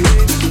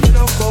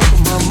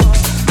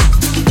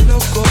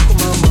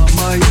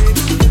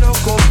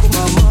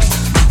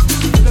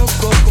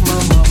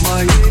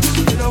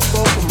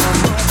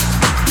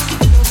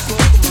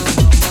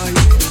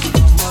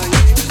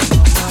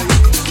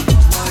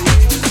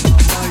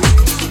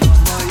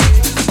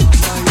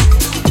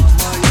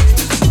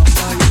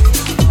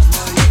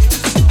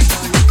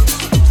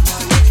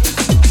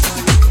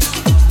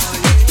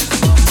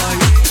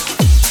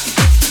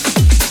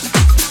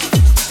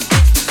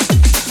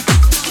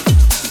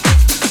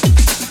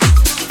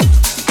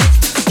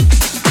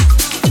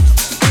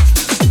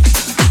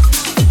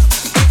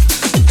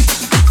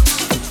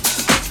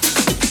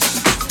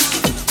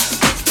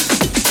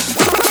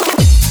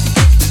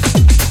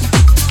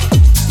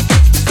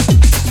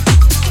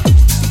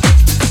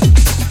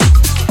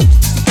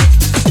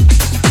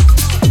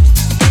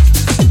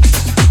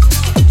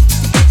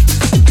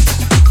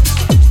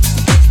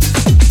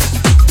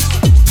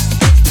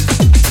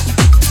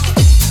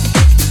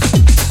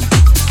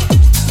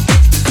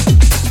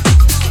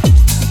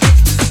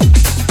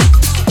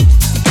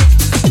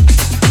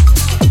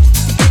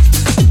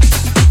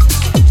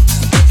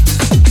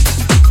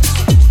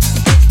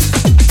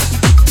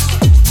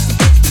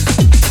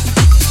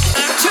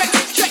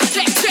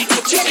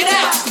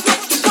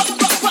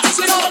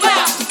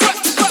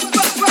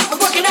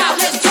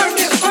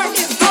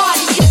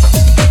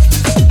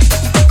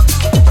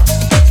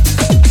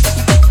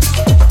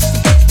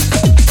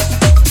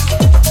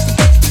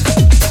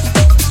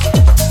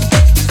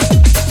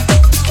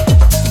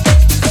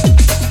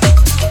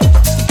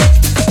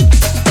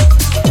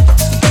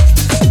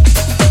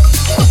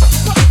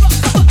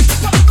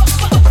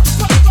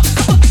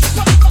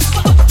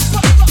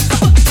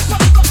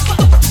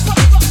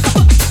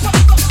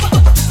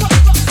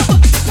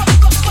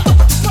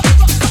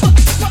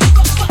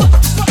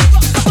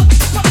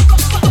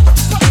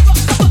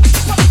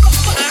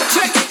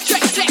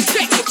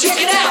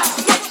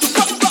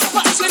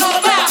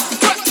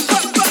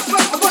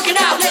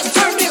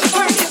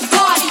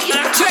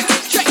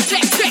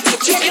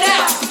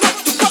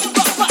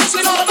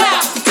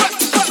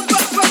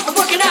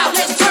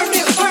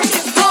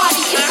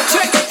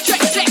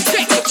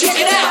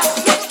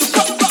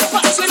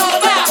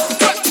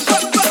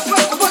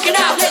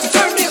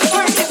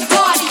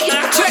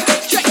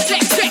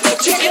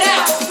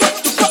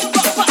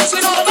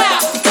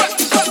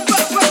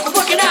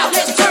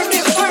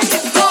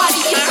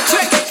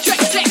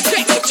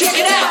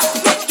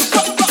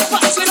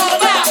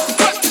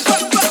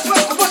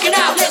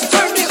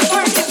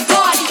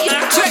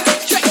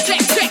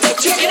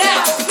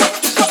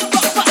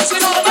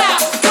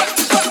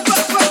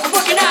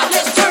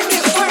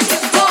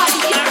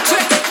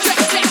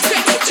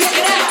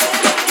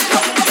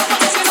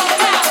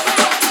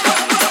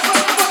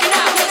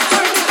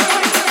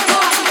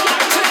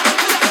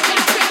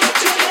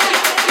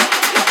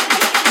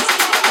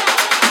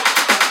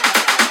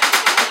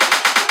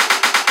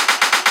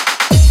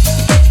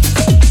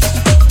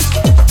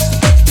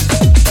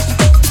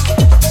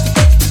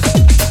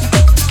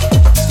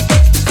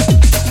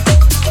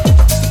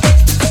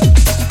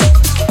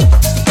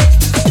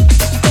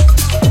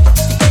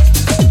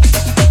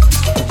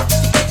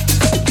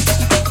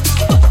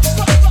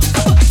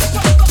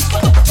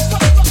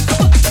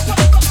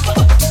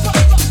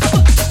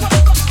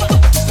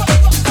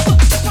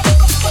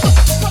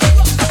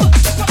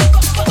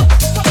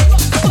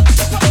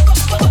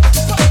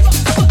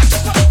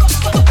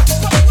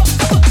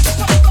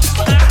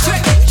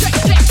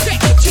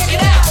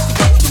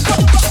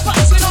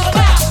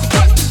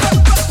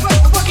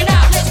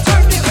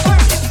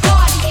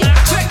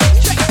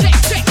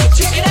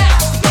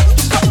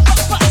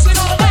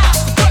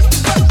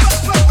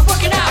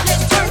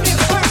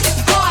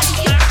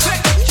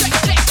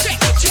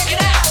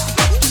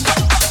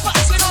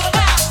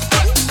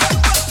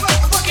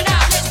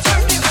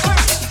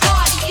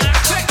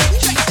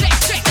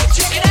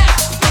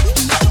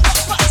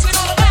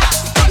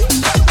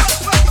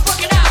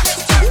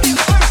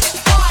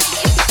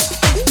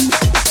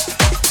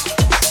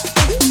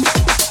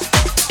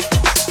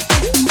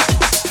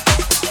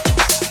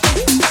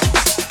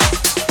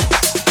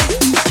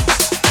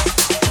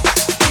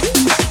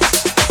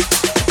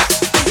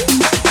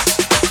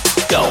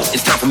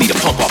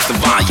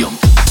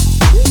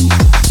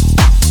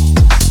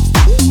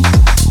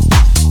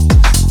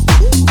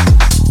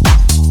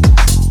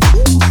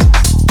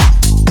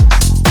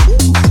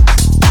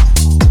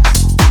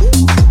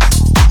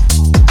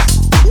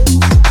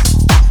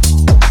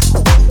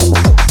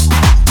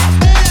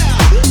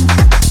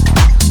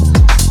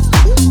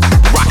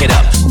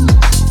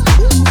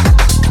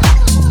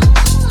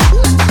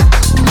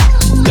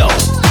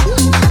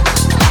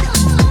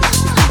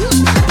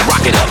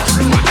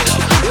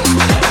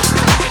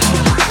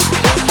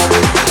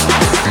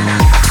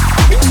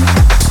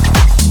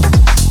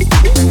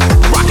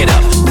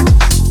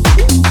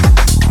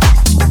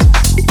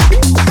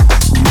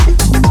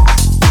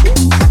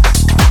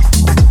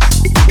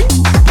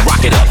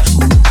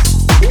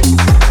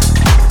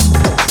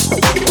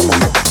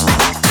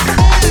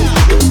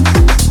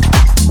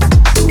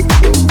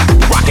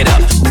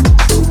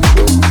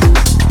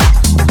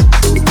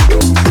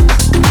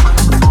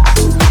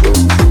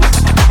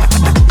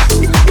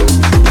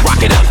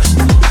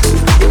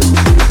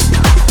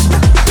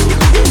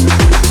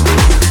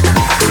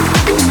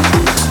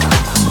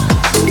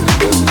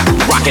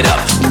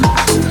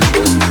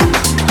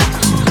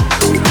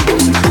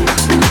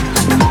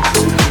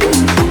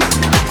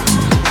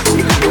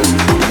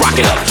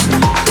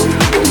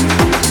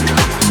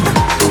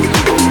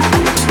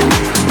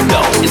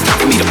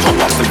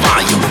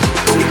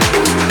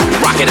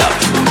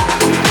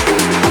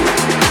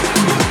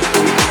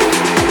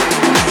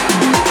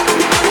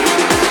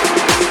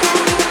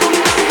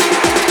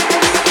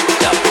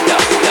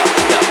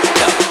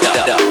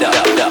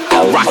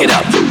 Check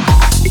it out.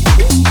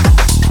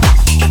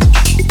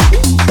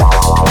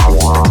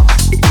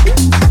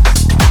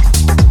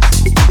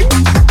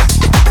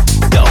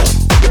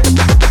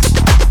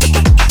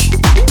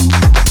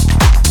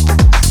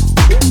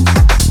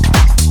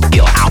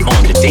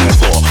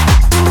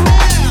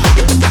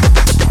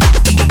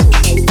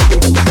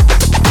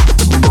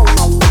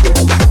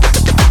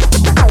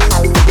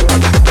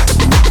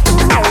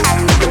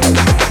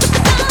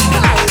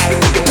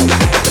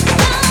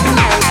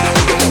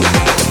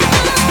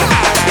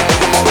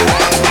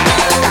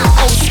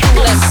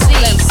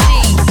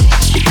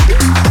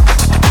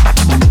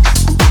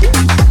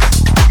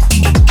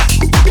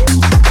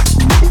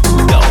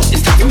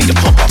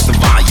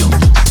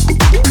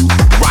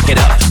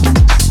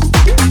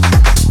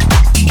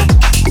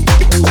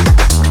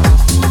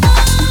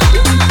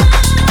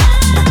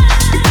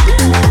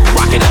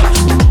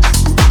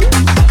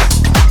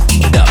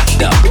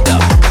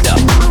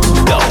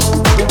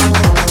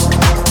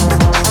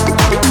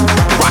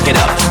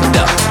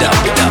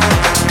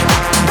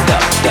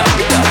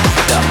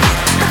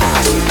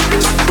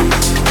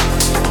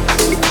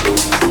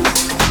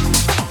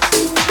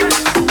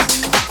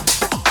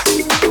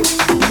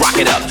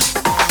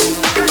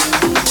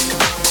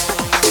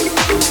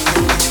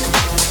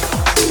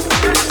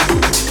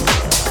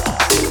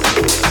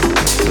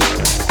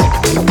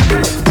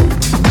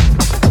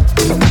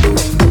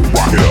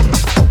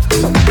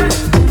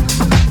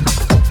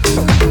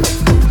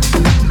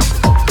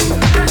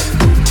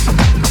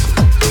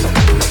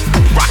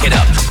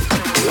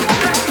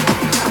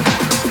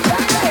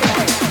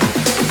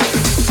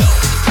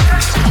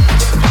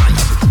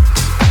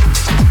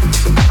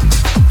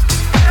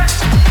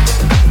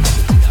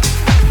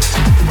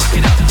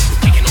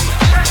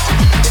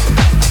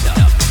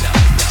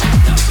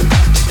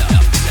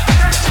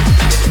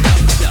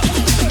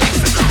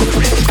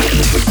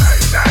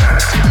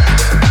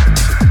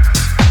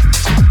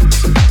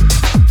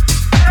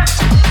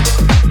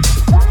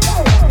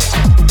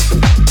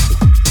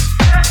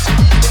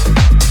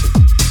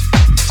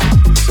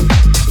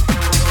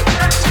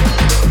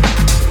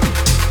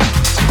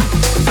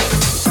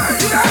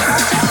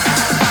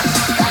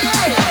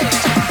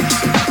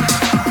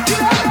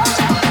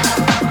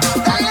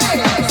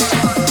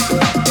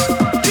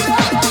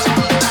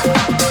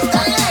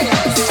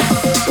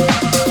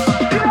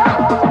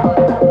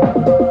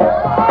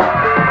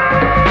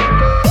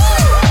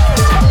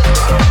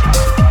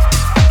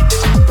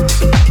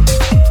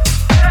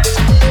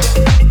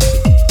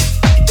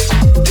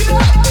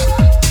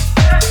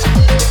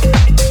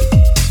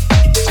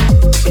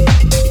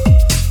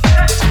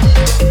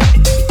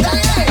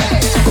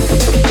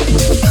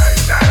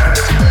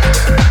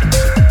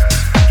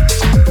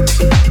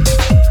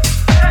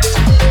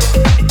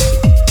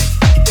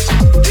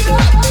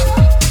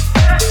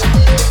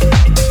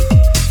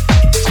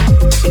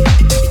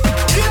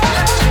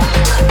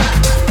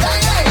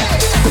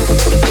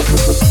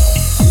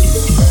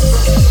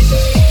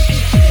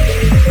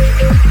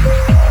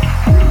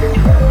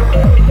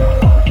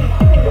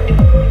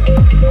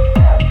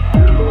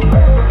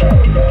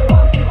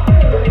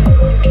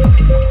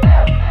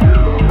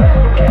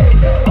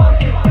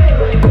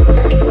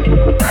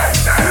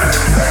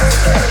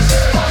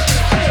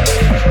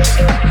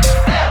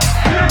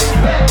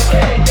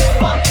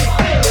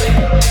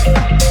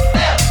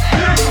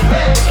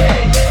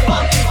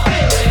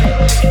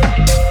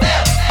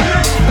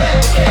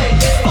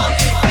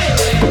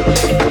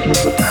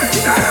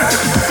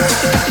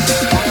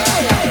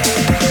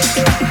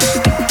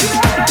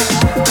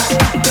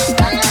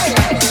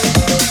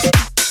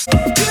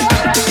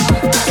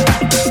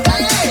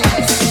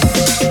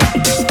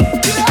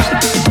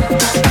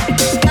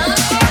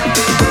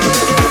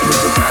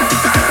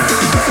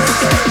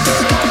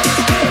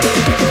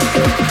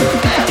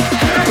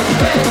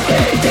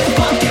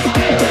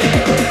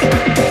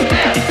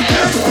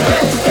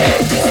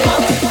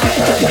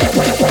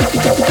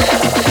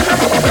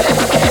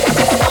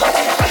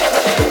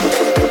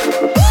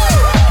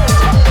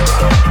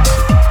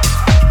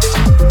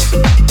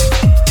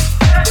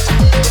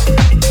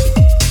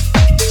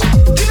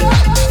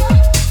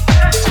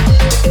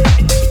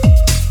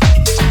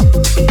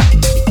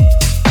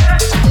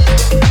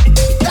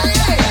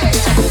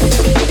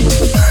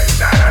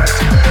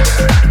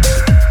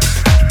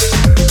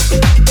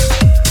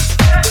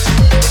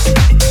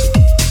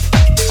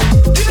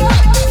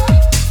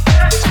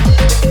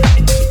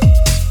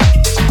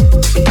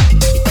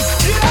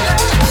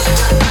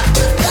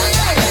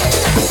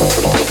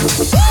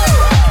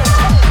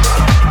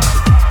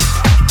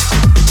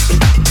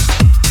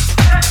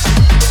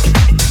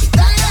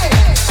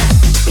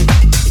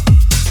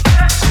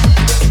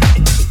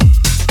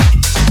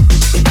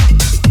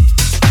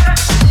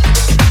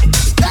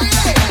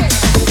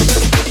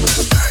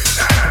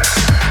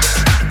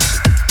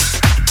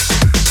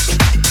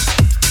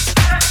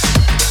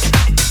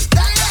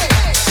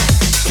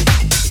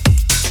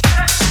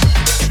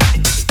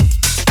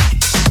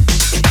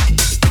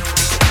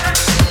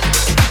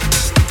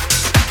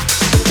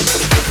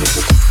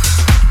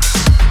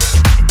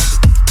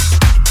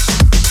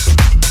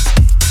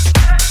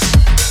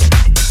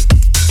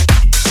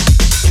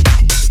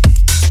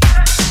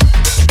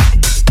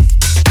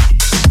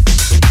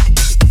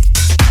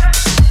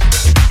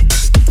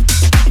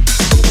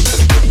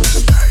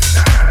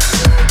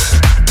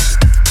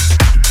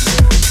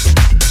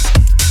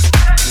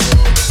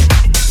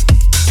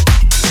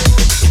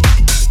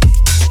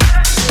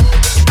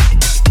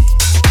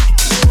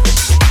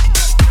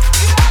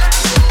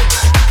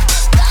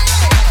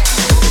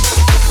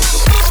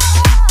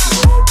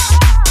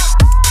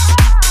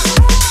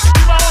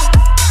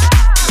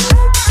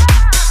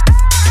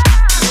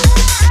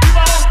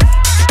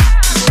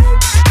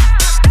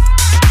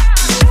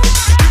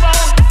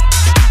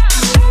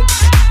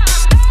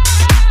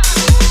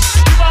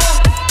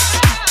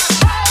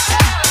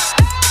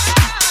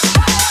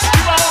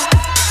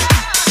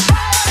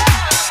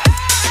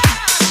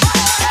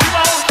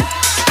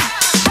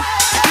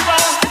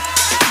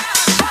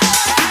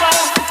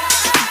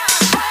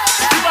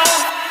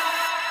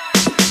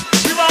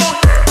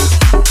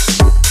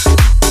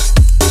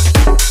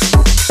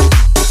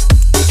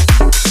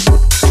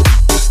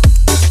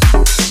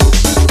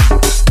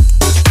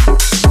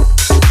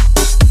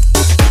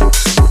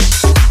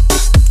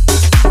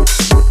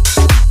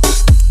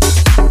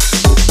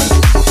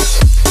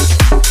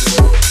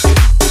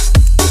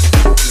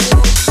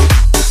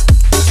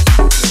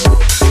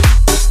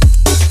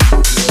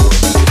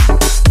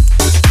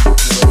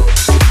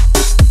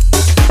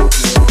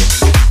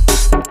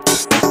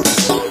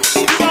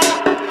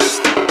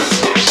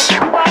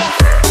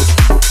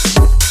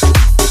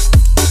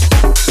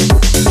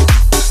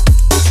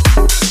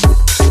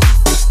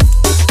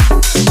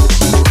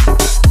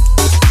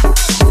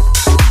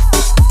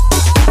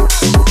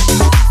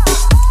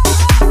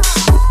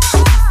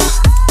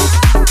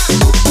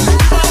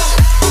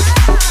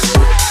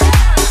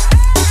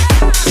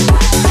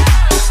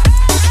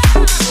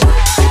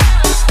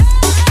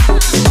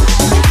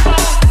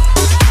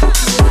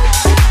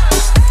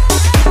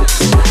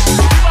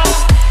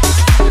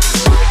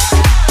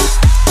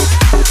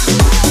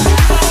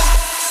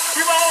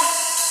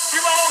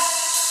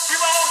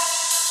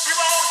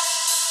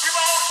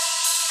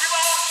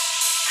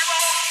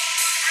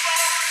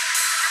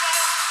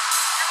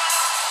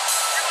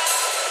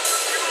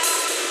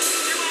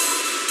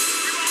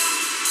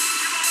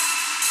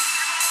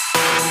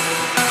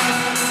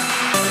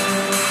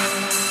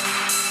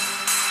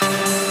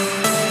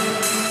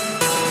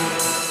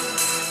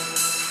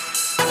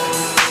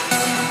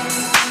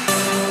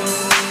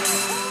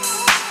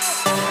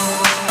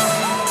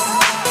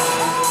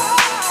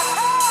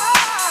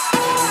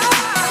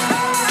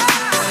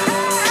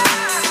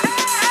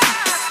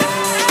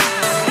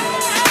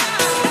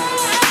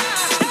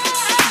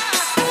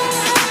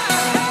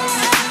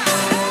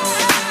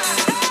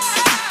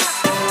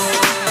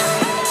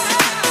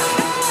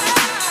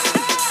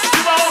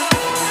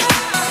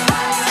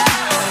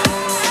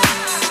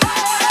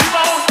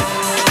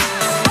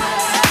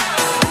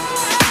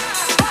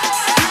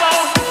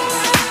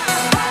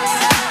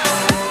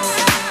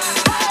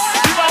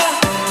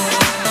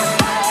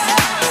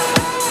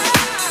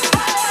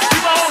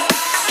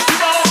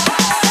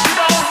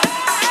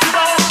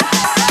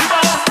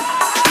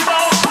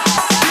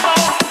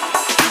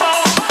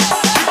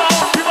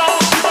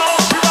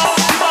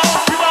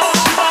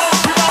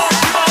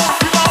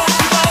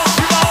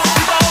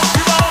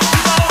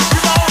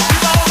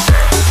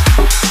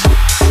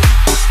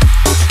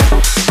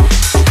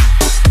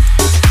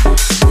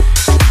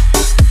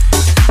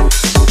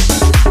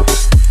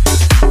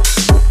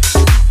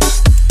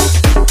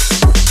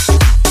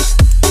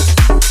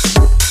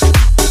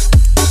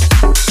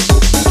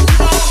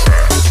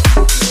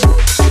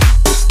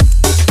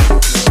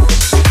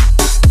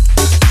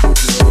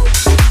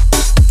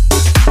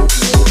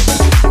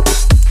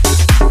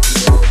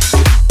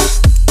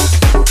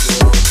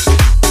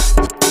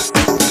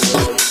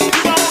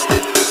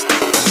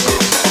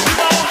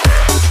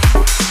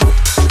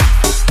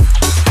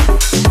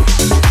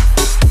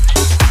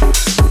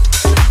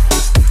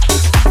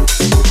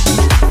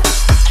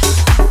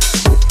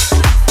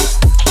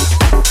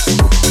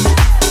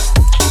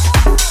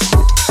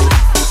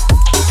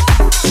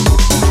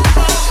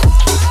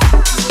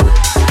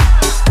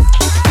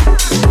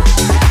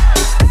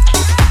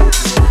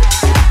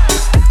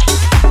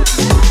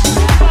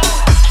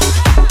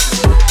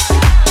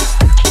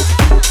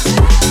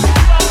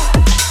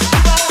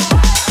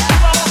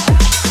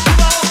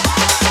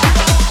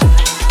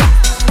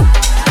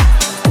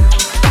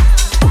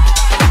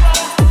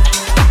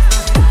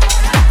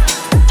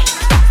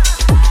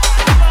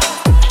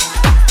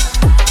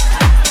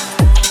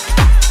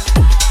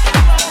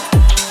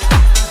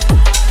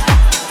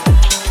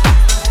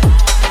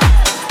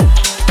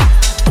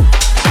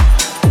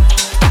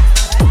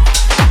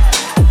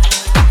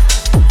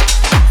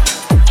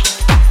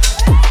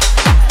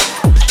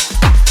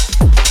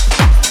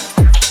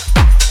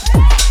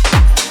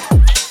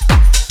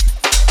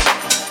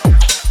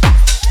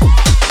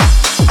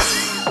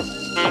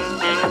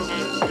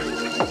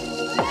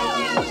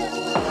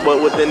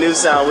 But with the new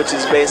sound, which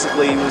is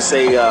basically, you would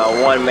say,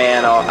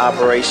 one-man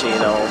operation, you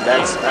know,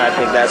 I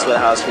think that's what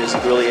house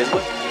music really is.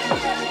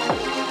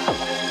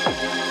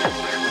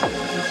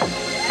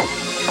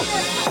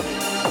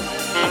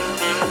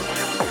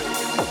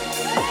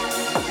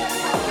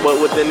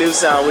 But with the new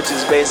sound, which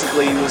is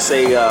basically, you would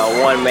say,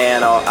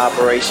 one-man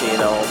operation, you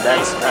know,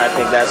 I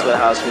think that's what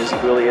house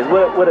music really is.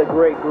 What a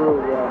great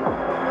groove,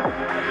 yeah.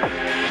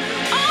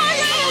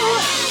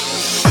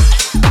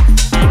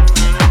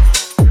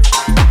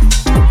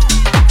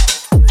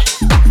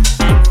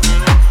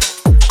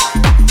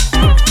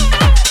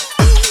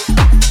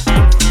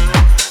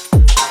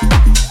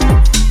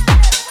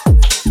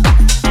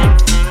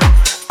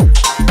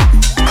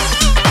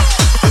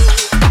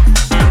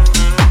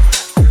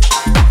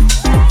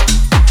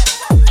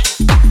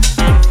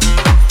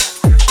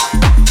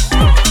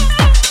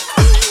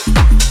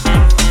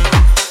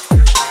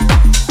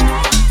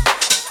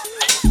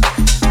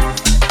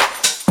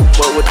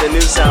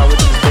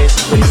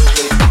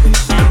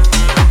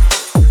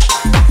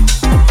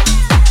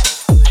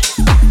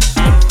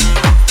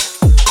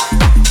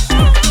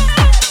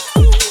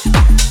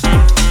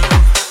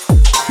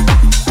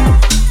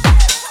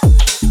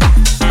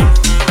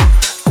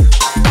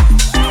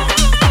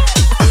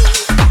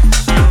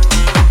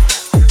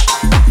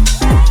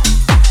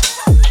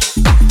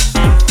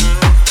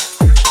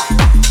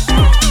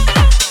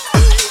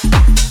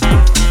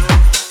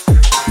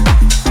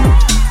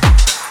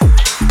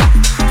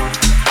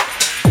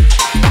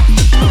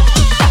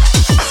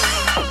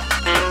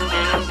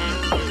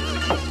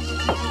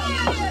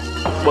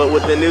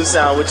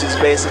 Sound, which is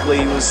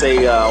basically, you would say,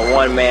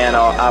 one-man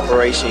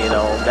operation, you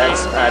know,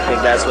 I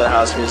think that's what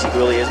house music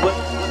really is.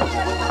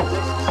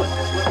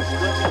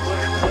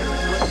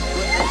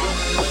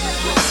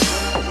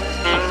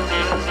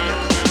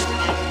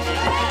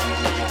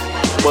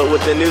 But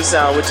with the new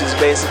sound, which is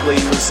basically,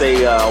 you would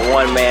say,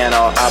 one-man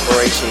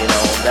operation, you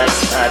know,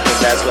 I think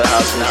that's what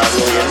house music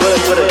really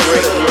is. What a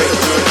great.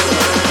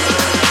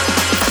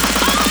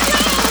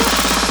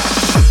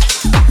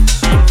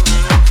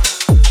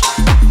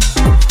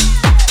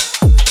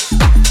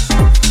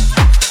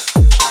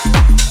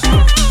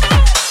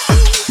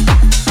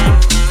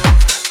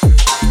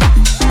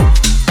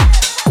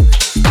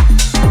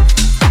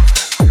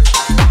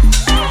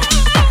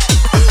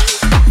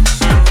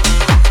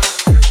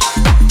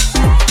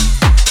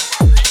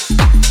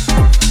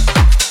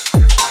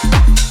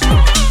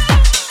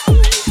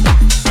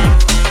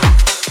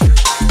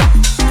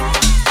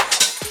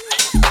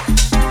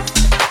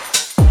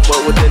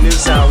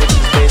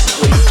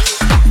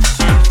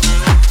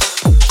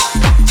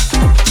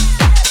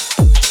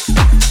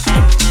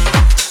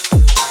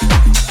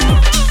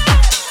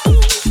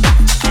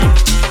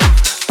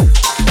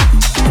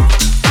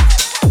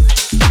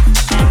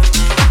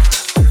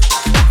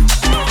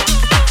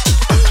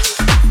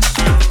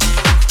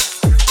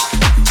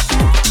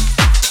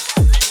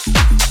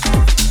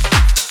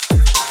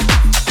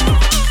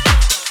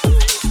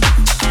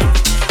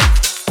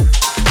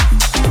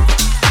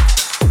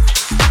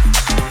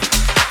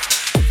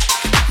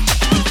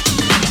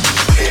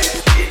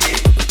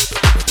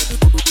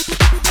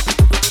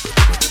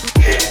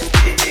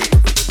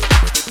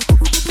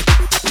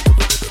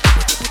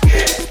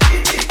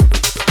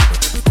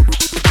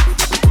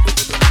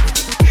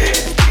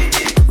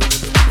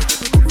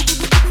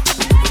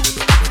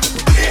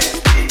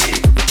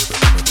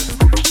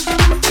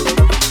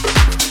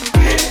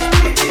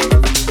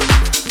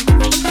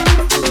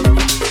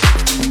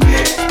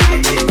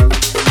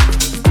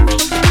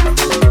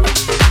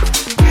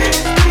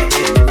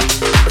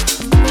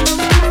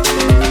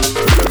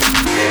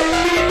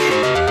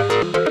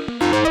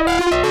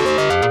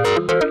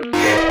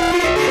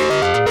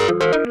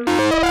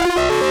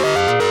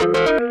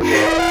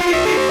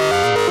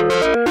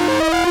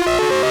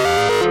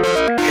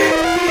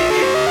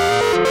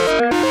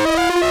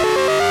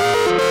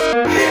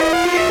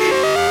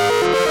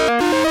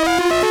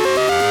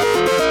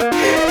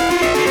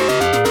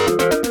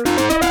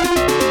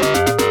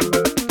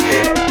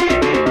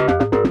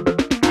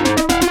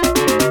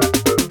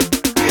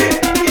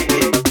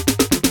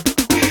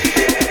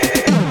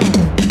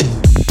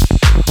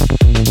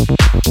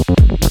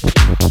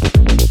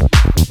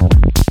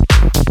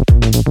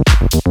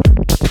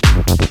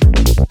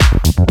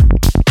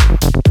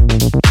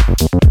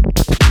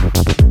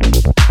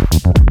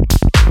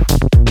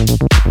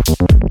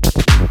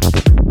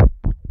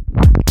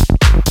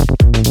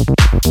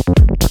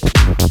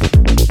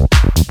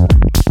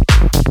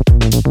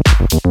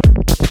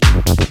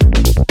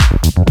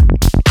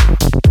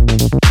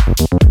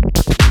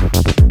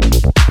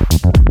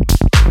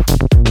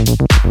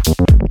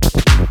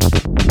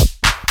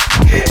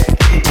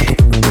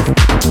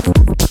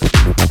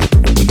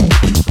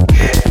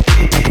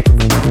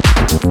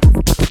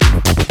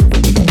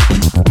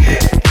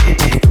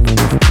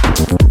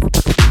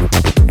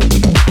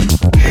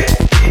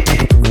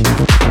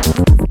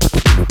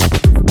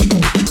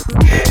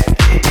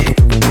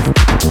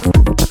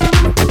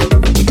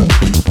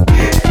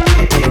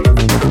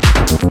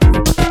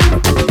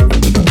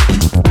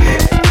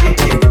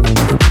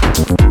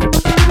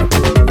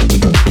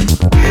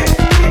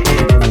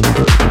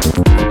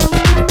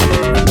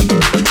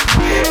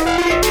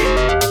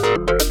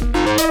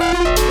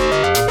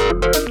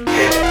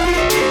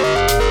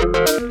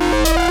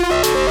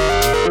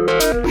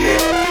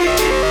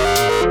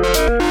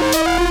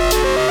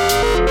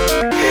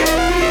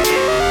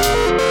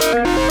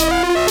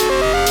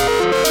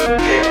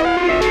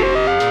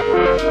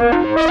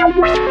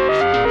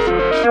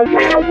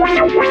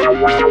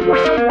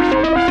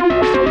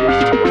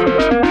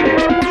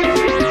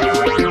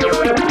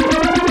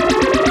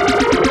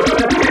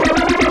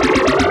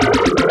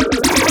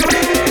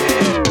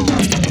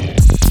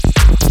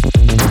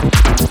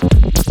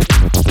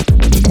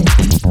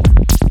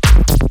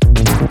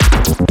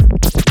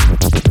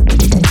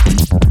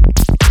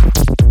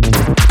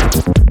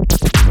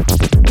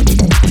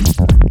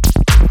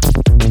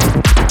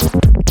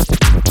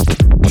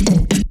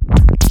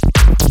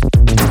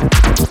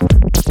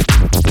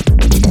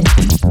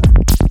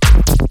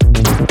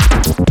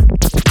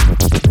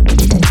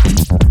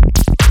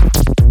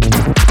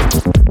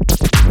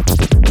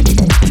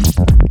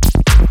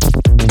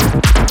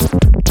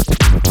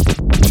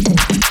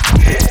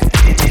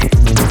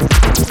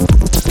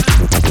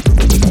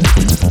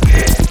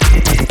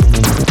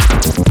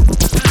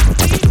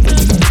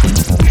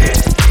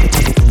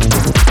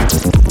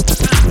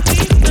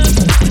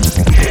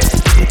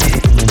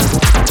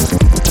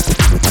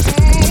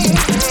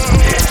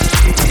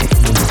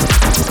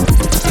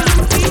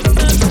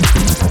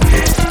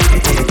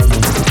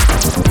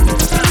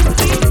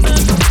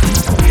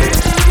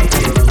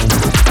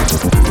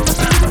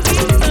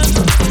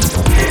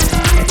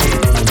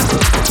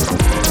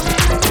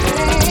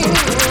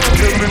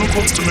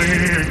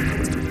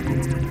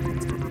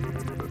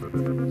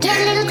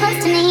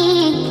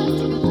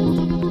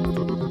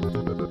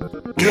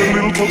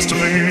 close to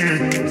me.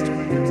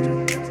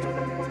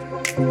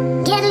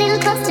 Get a little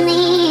close to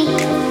me.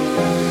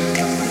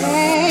 Get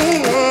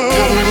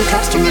a little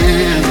close to me.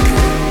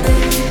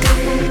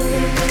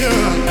 Yeah,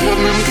 get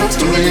a little close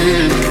to me.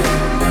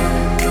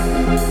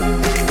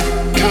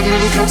 Get a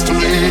little close to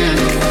me.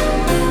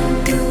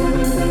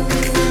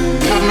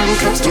 Get a little close to me. Get a little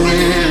close to me.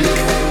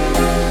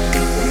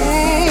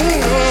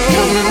 Yeah,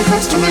 get a little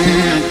close to me.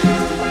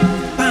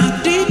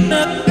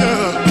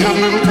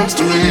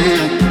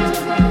 Yeah,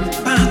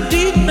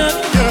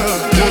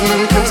 get a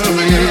little close to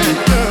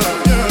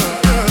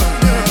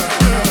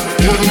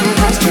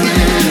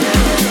me.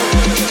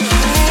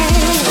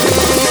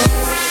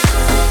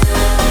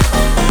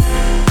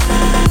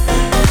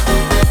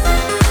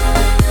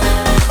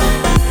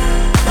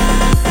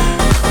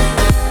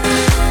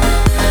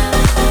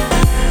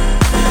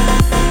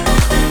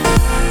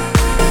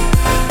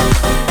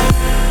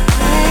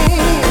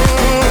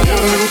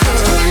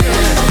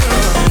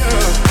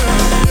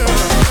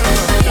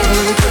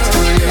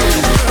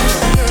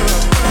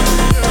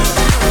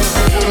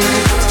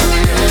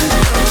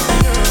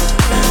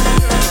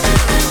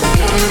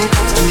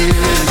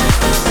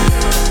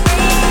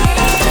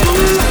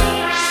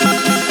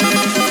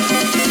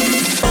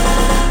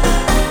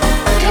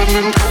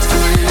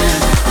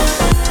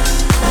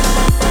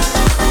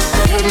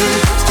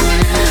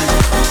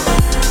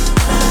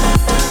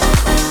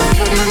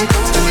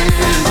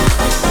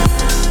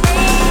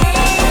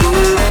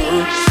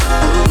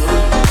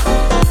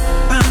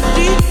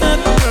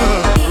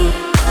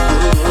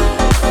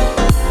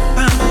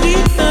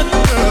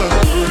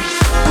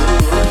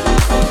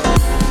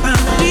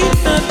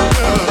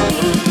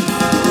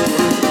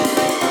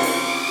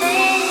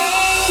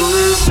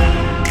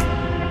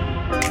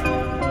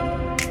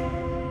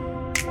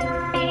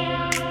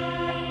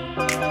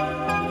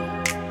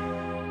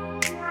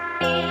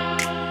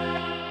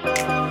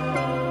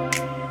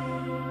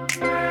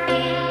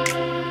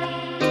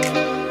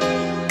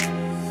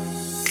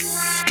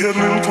 Get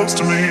a little close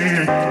to me.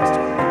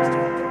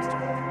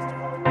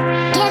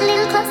 Get a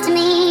little close to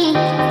me.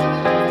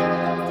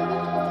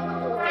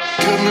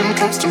 Get a little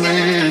close to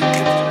me.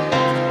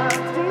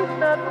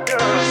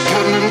 Get a little close to me. Get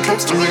a little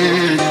close to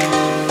me.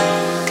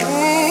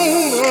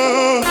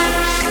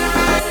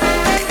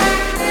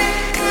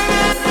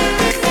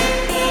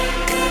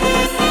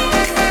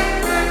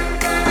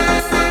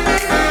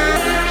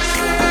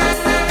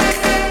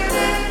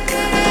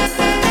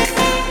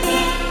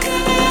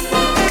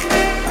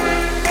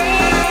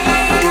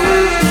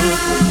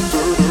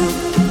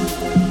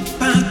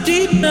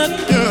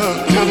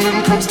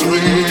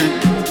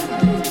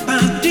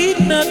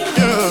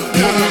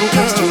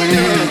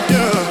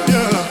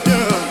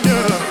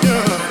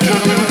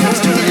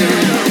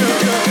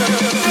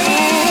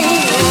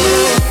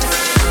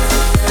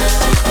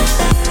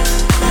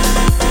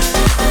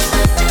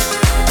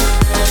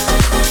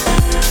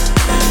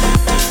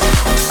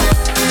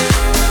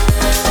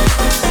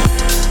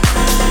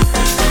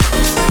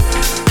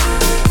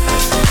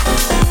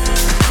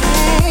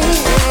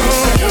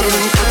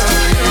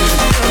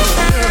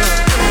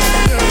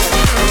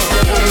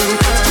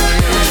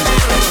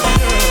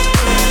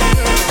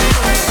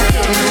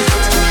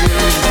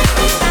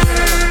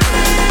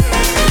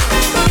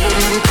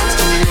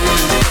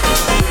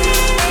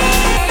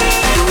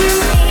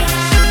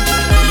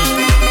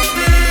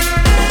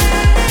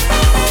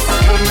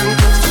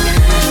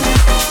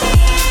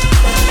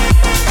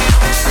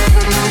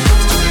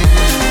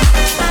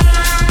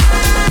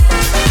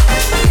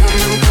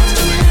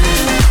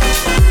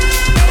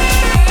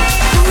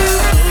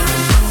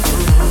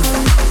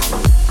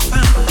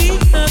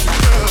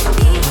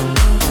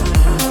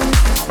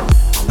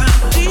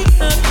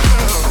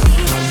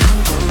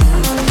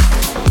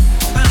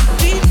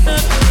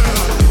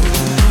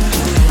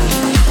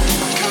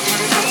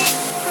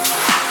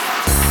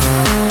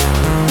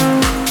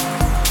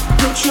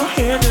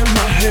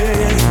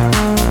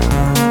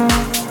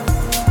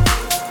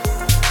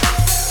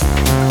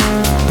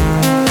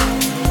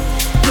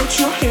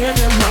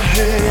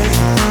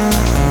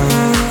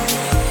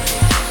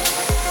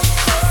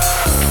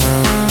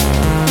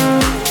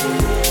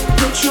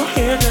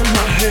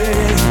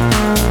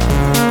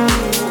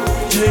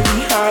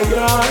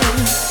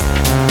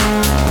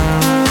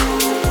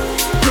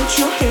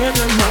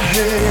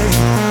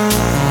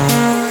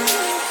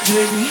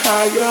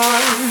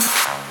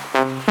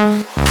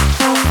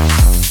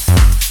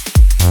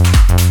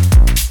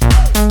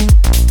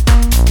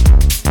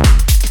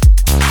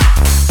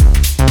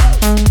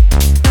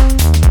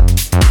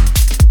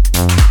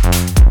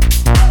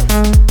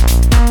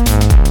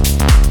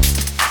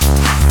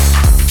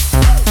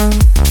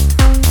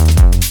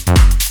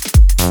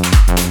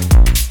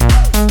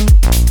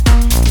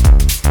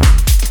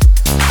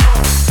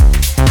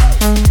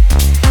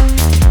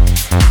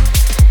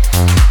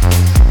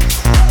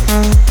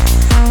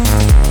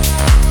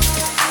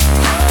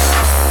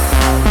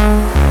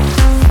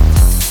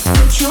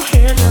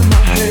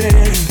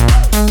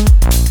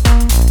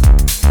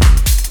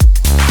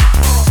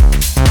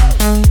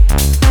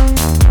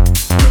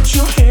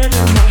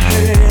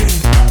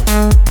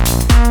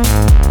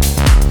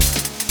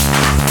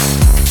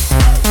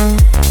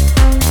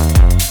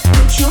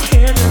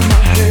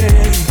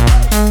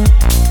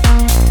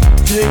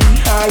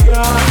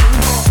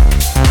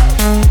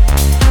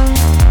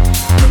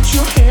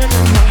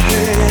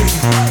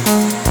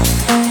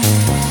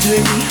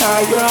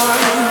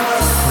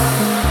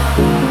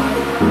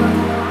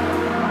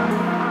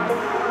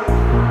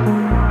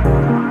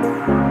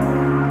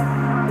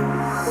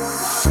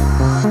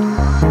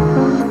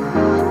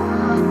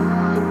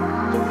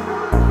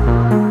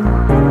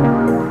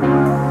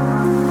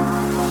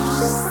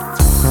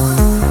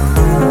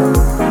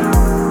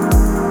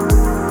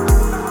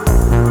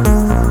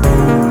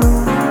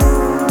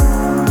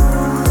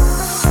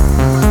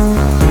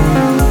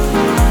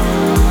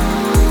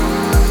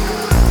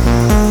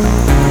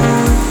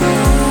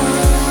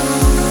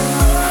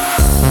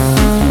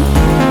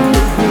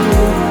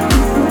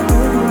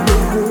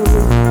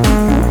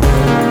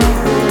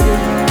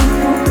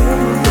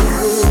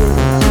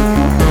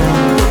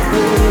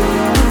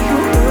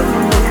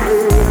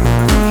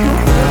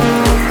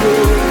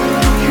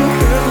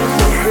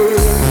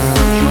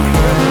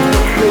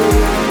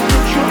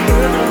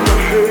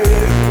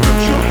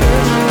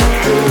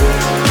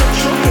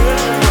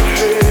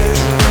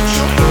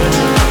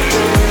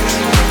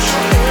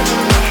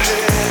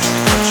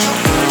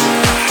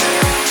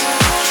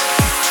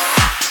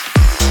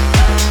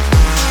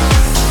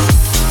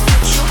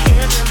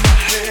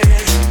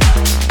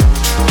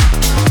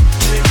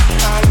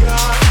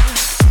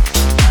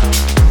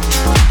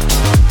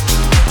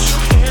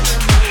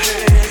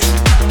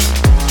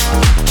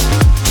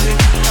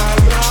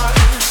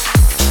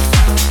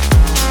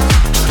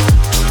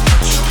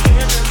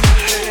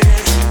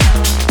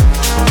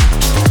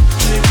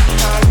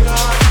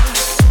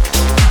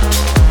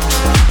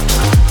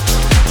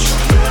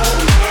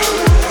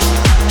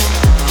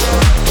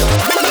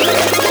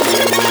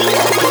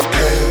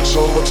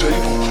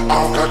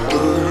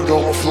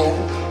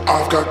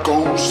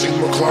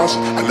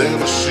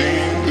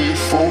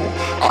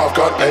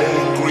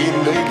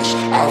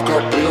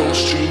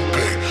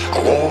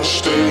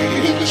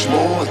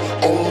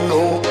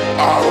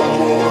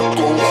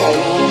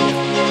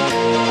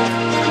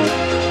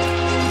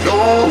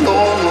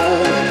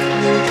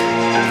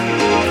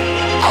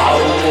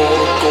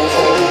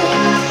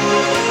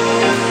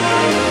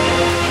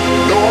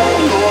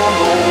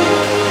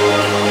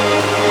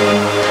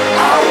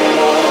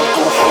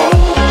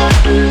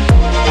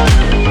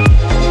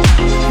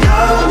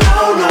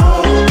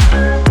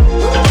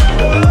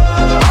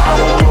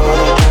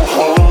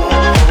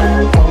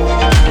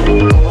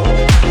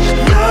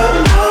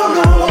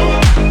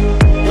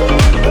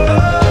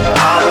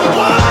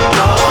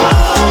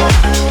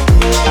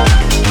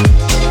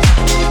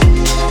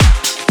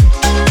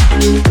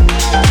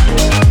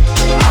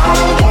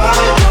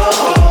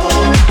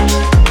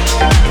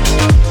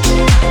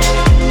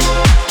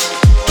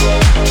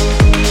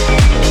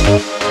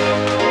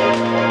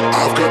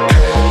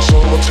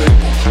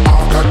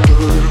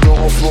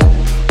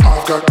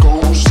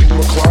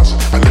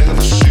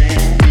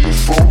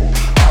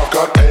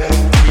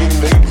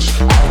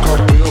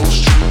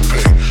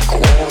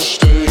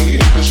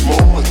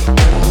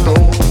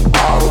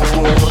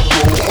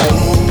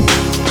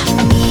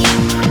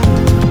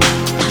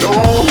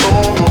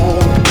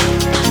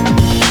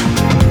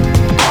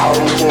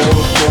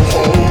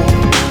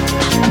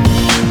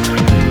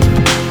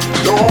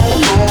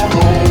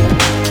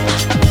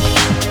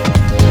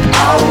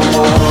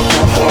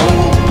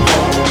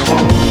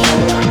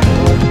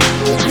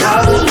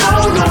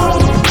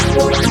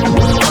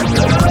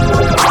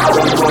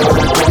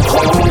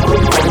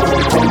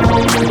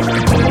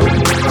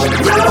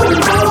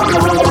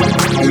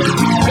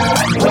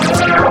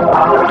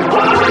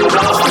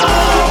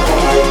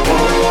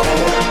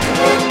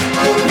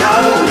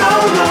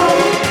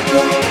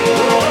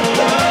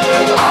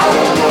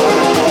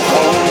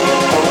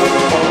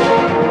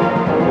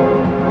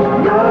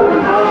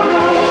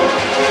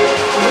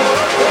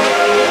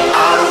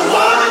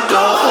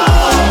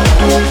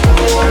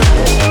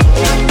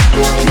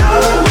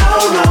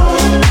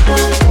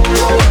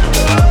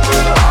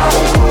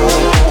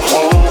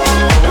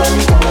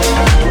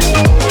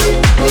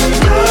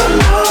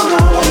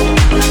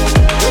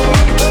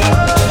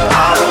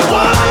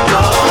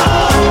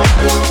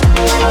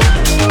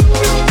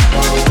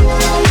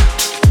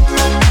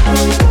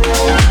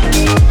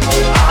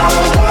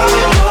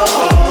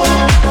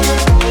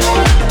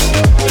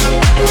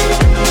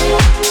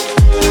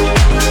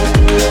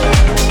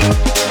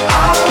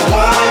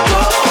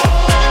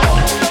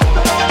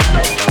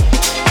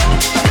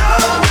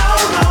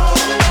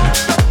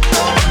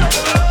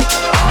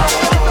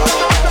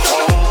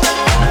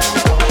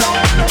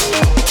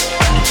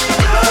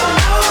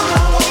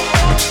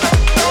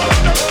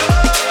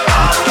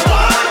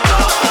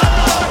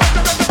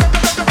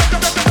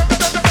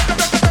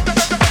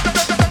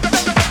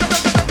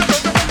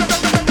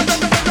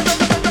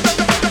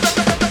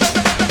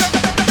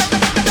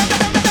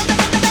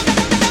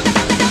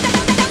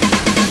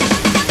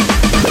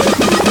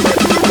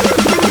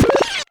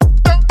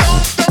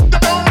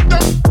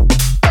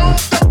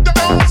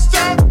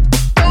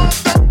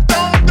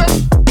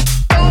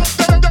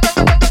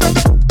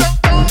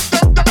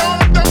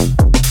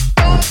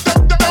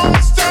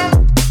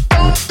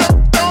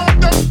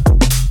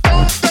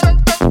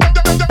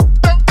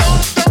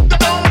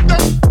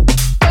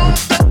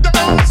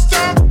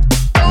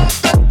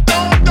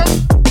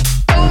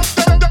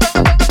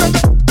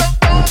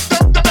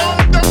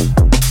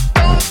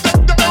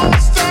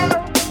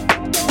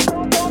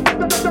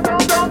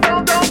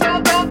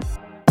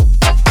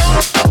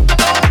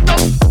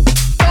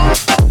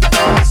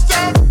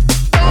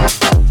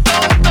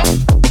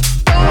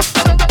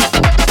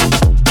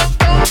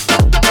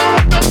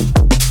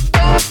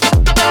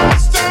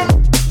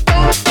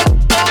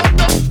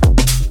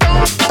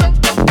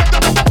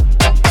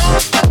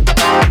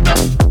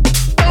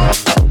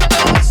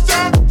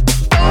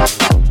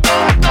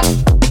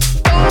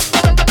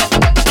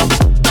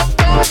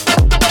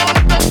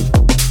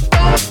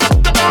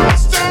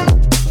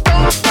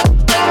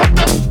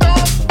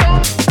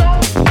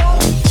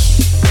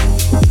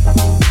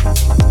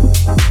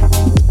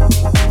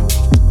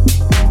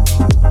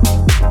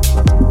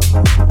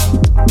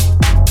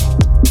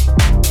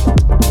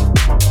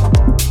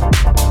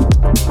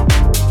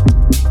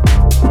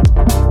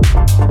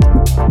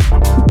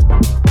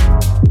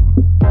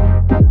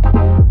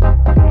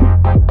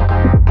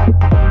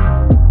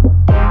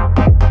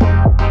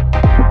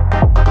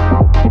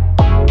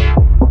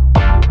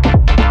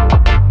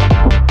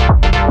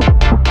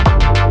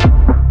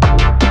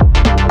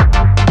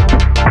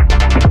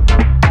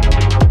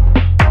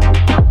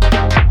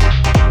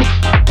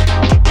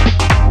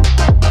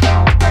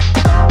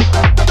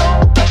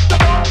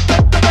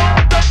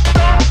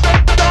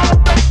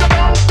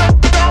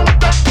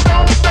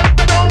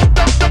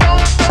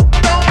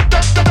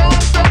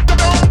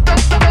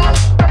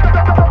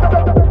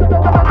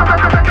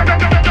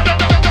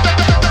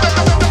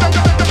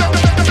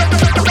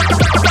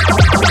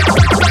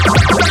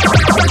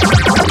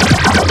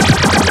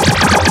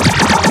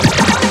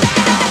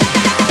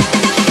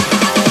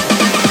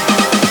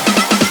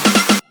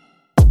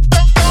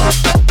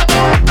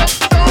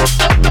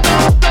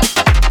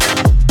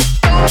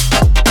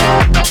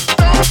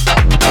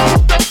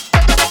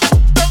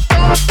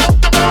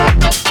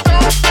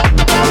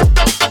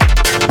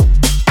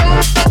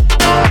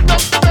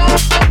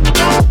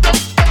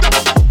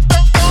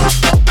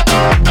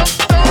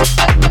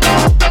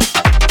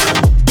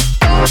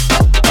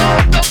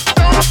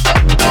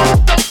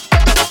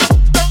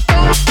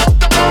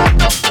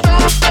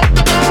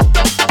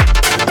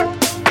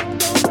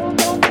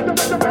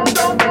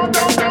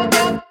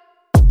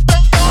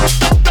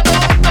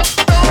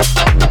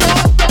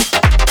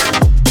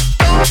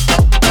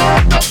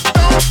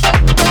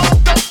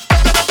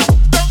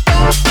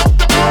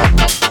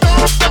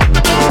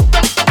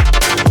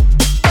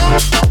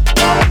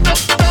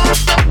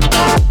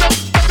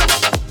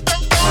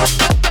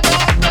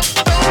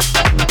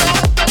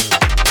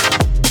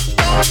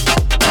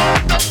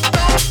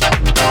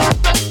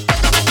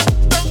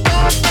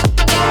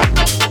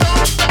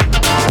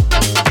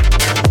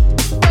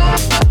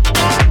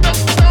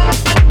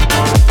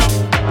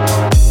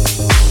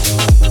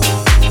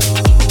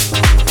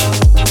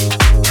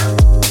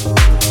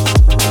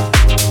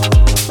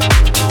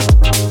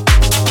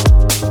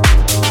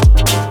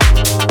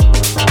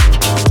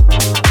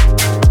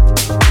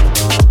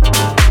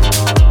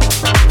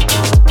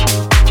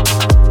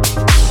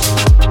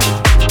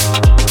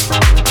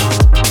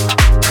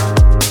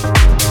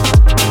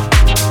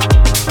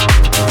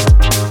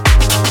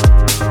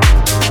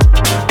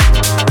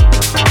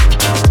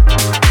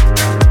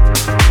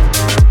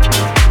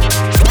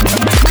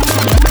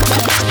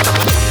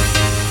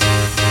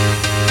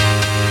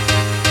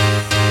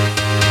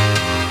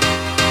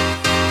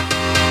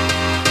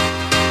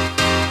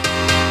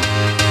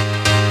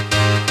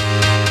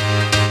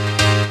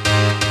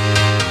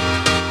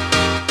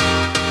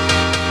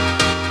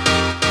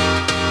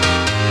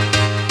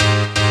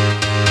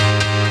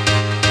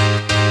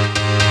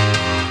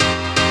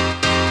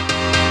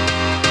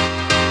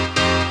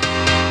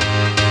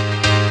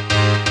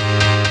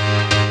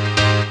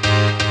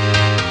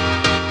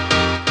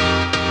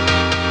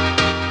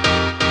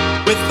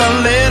 a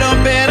little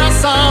bit of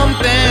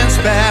something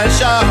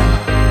special.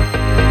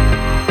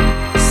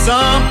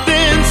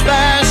 Something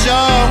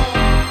special.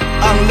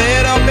 A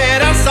little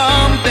bit of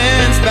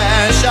something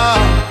special.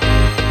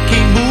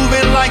 Keep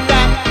moving like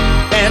that,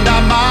 and I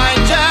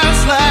might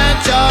just let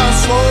you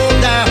slow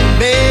down,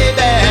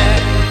 baby.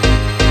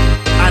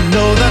 I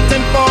know the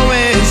tempo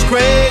is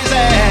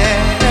crazy.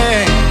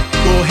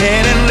 Go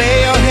ahead and lay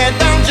your head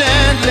down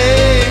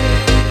gently,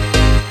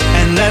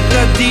 and let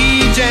the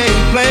DJ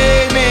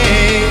play me,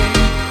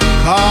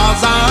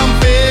 'cause I'm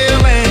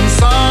feeling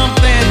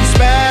something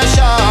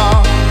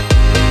special.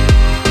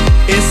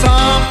 It's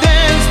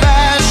something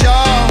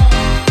special.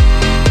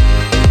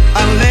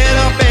 A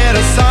little bit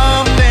of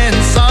something,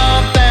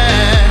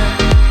 something.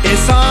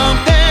 It's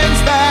something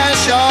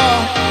special.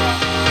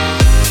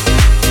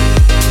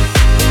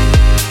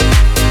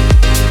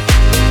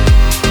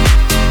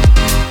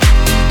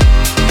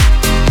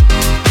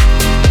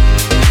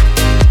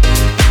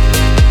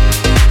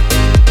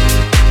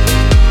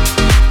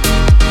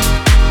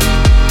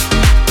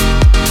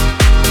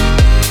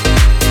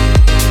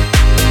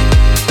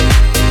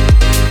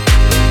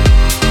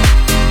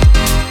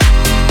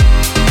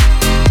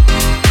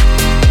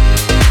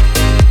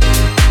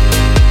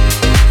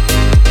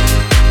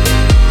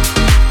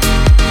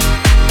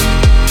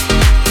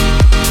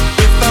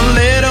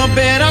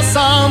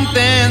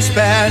 Something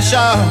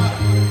special.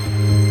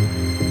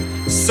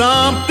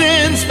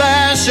 Something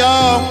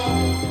special.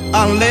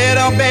 A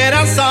little bit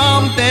of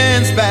something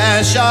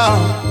special.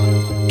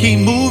 Keep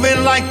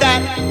moving like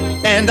that,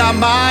 and I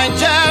might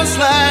just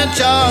let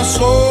you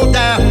slow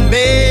down,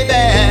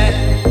 baby.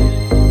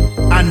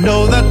 I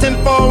know the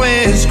tempo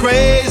is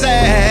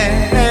crazy.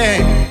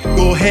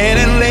 Go ahead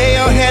and lay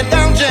your head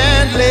down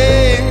gently,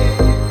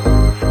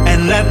 and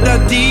let the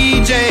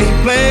DJ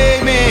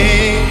play me.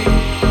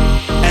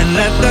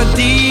 Let the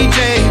DJ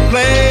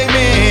play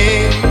me,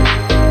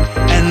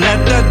 and let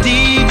the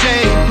DJ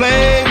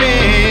play me,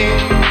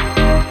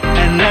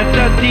 and let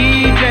the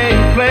DJ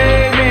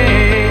play me,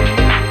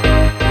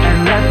 and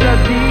let the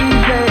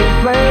DJ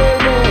play me, and let the DJ play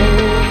me,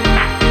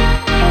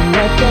 and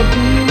let the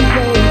DJ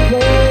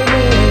play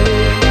me.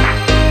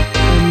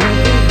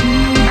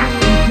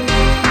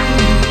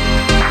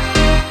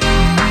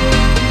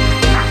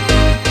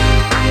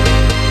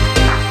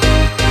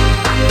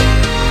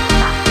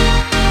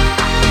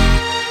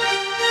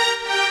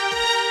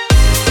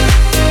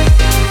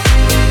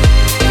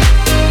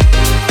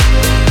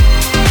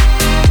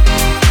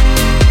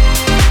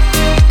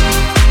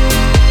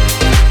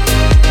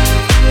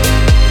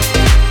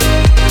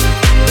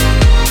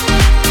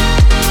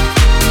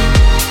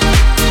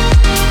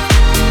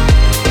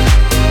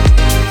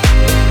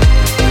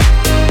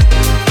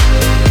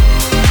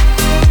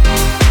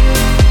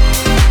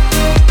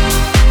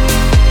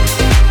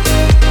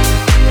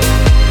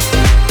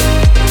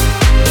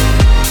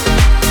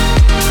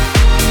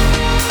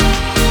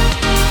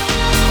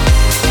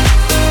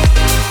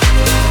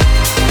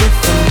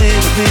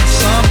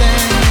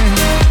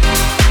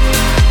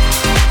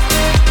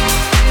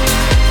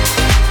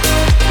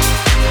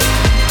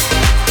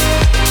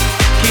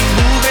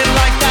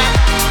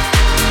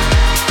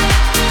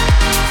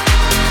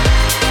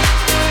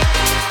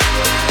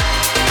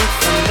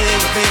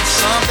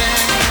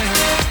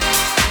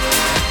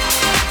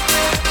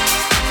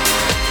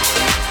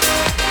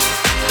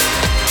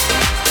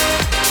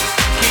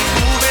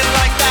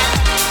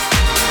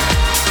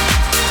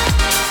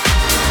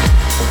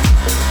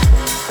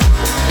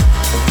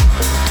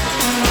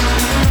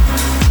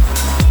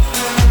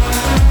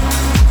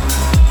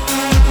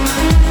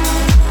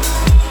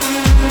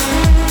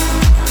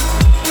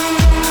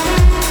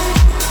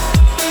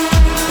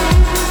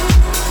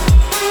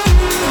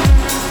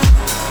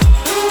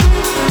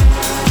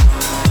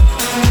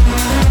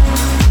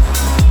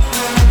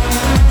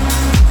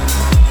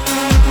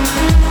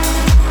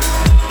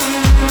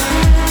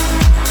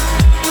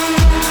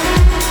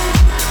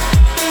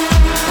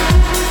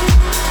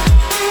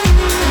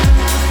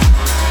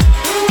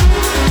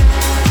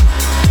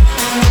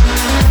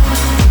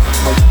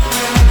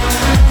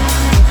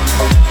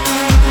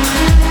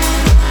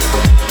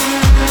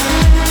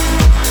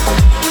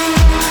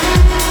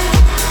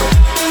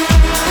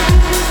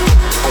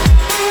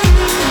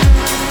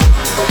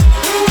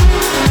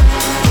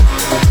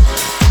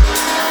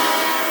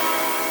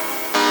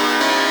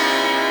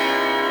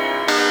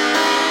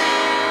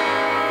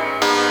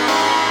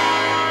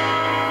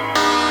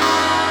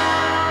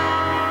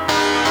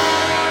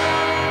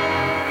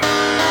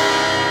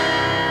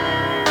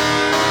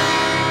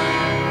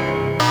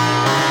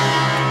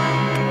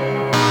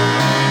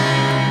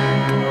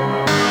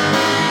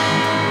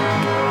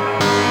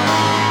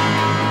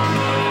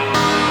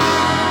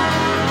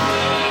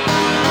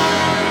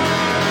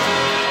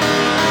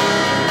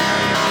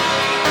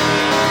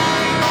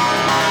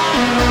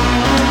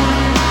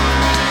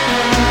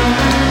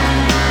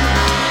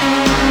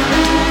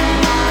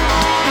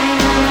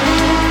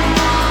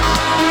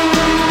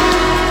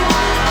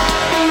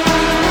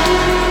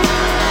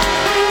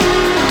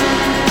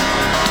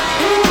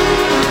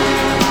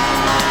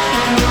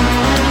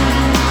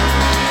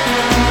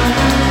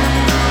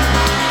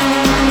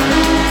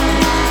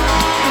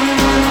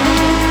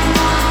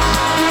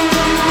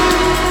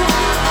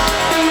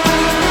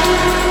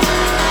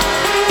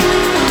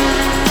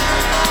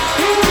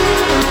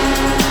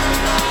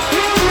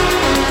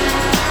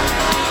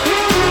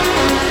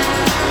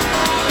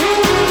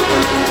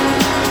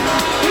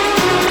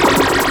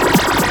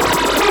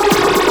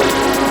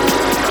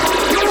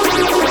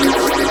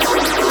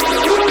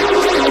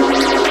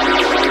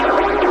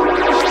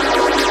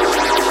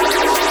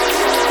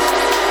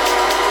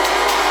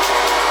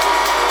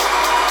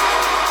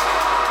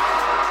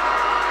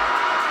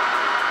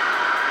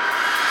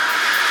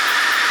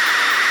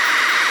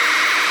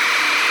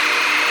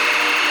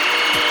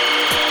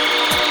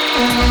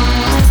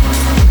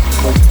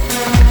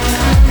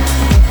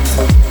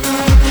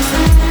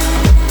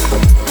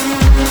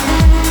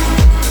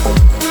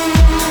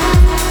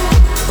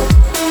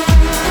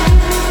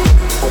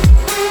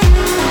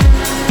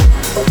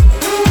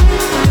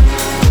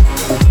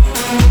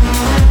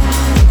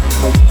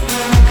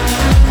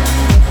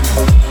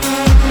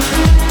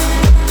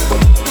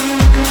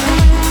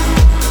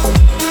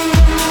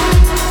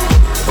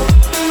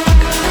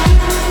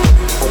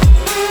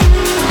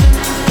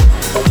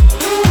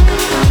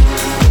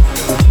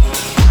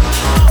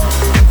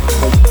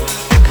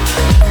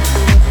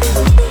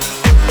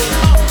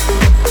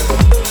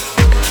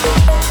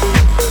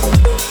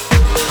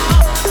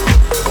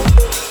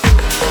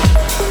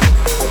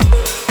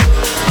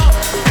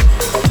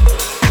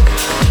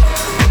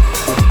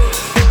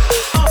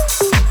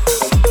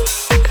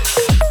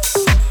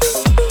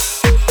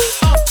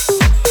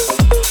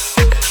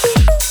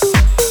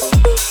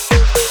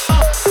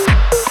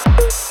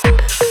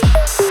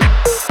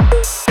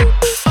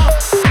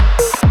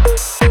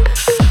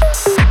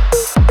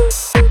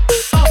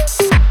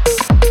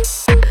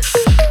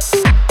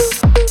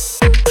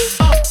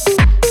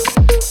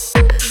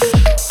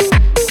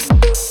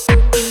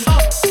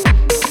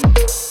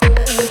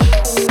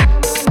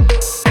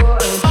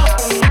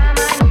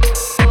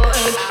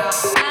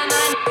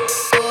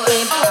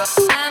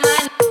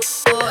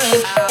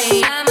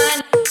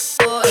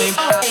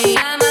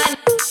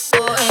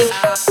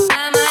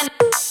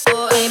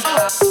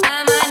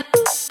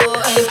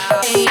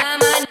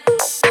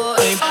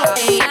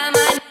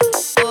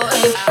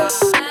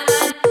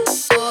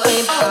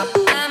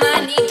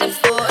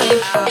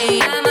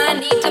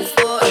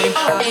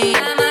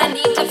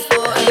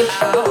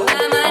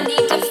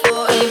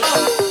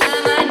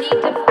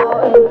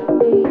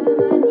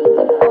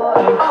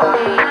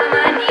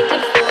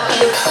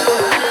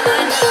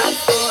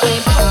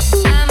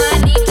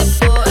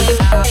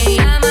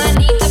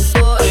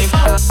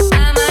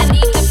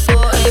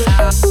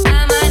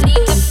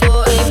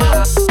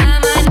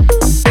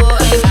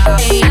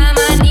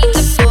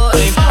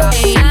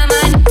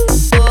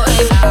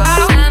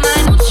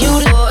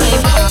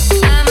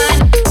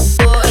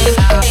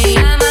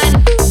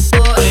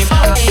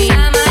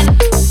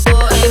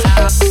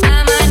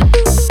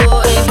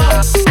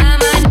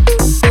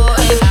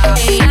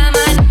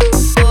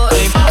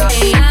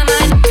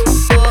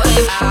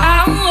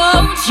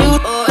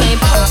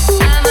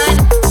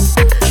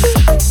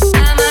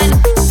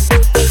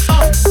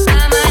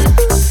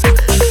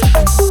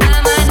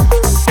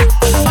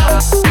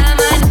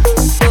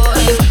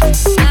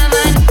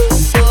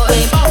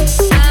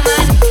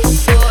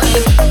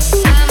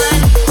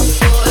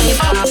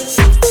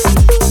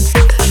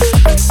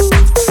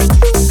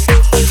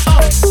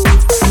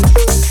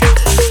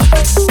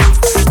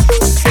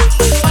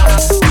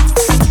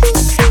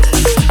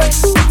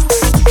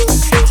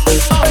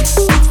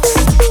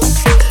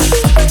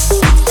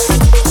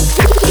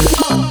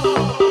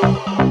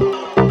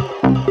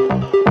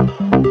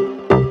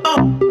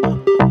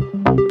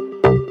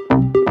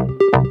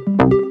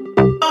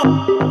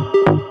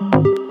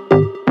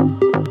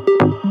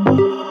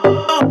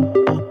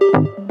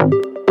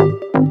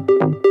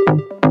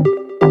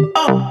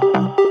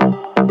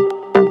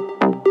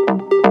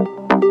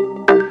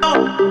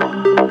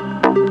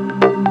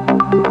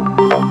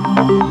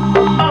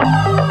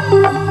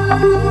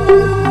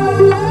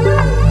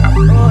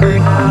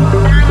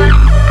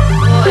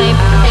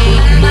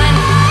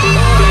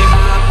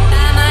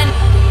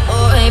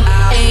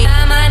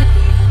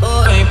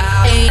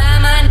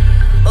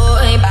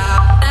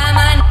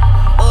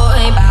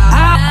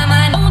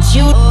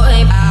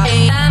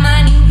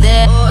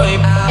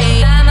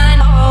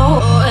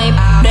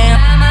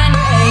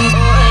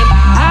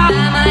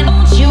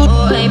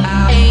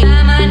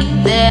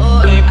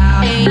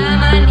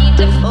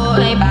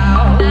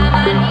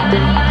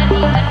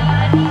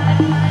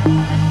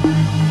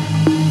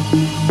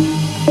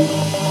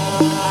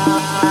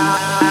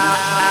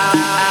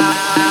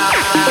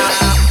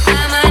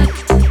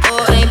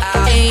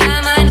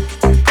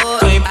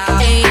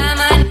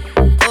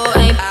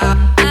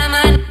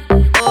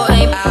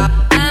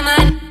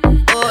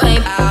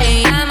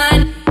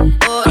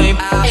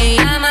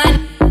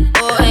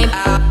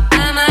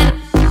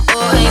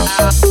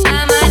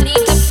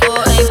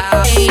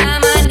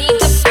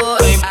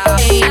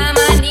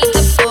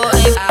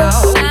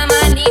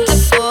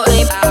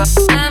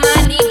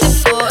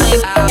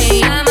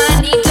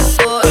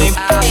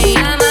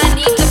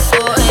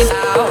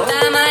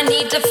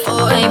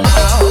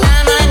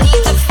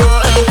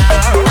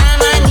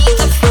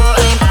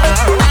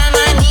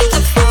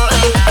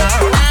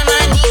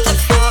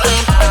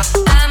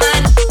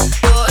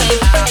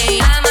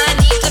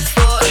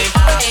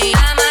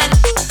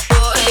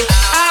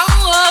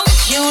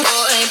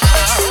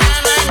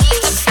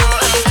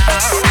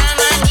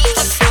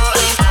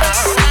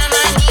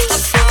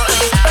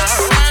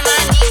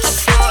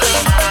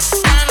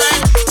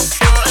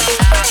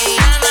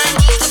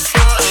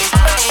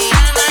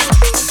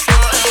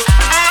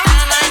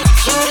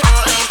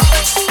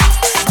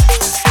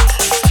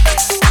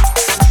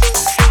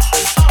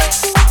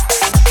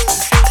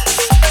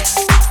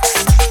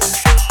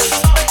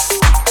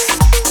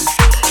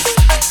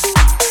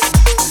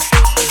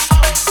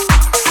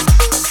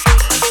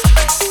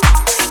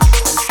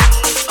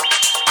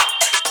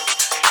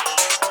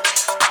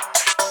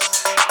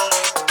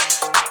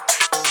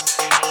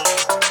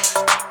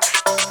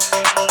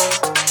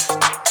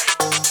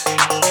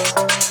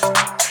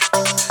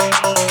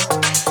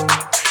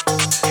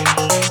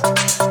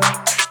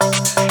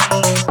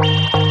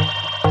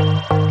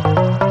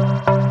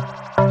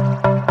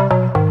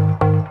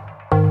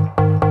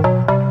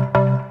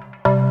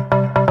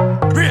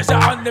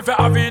 if you're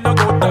having a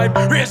good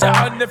time. Raise your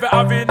hand if you're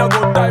having a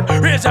good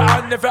time. Raise your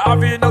hand if you're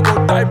having a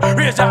good time.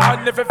 Raise your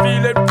hand if you're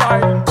feeling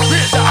fine.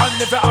 Raise your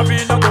hand if you're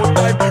having a good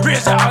time.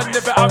 Raise your hand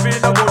if you're having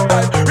a good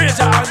time. Raise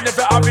your hand if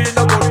you're having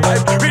a good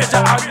time. Raise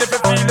your hand if you're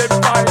feeling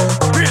fine.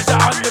 Raise your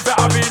hand if you're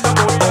having a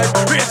good time.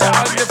 Raise your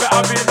hand if you're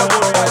having a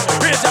good time.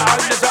 Raise your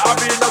hand if you're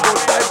having a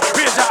good time.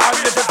 Raise your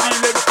hand if you're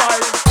feeling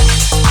fine.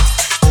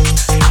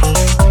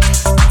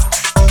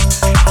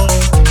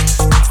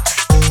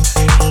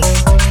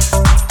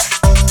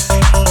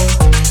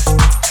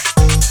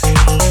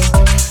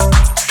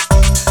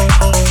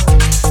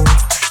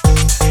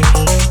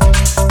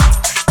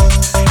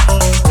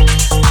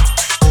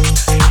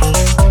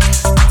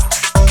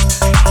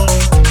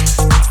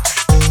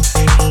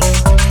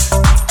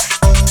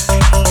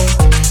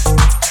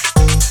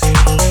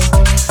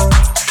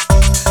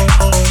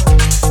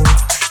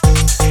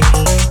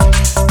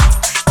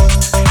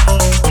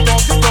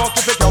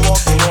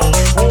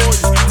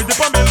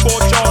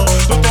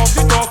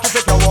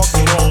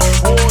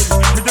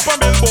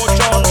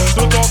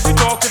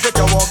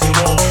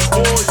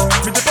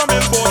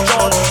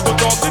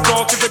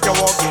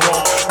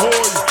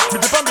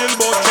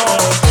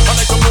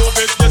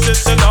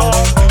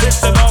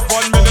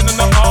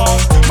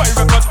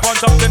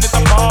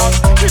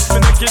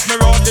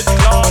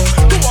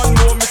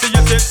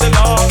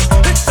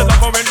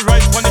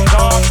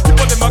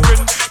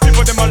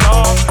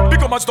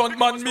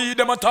 Stuntman, me,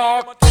 them a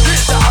talk.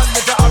 Raise your hand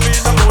if you're having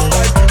a good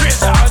time.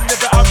 Raise your hand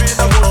if you're having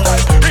a good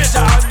time. Raise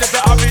your hand if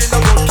you're having a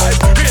good time.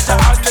 Raise your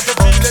hand if you're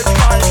feeling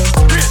fine.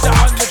 Raise your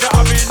hand if you're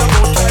having a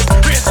good time.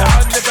 Raise your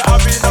hand if you're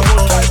having a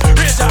good time.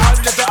 Raise your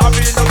hand if you're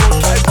having a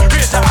good time.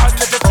 Raise your hand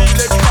if you're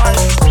feeling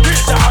fine.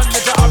 Raise your hand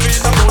if you're having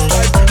a good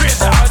time.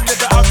 Raise your hand if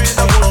you're having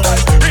a good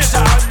time. Raise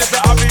your hand if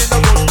you're having a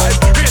good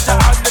time. Raise your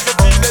hand if you're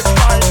feeling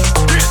fine.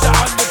 Raise your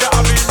hand if you're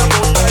having a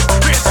good time.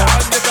 Raise your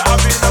hand if you're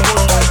having a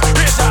good time.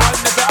 Raise your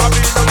hand if you're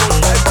having a good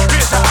time.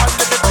 Raise your hand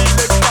if you're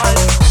feeling fine.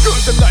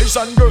 Girls them nice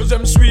and girls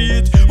them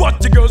sweet. What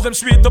the girls them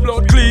sweet, the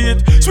blood clean.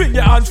 Swing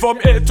your hands from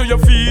head to your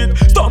feet.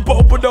 Stomp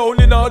up and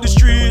down in all the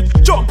street.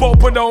 Jump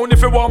up and down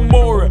if you want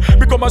more.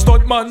 Become a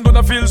stuntman, don't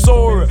I feel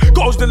sore.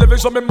 Cause the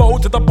lyrics from my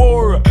mouth at a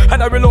bore.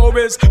 And I will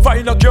always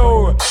find a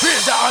cure.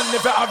 Raise your hand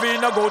if you're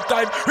having a good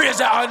time. Raise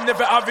your hand if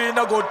you're having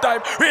a good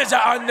time. Raise your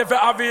hand if you're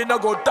having a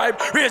good time.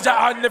 Raise your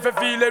hand if you're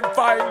feeling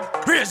fine.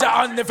 Raise your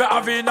hand if you're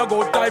having a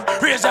good time.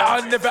 Raise your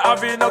hand if you're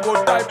having a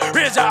good time.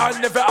 Raise your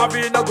hand if you're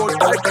having a good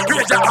time.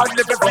 Raise your hand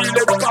if you're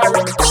feeling fine.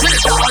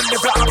 Raise your hand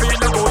if you're having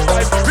a good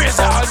time. Raise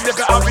your hand if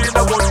you're having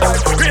a good time.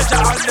 Raise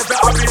your hand if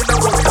you're having a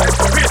good time.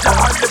 Raise your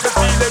hand if you're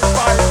feeling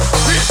fine.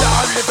 Raise your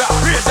hand if you're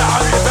raise your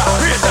hand if you're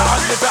raise your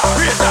hand if you're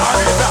raise your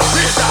hand if you're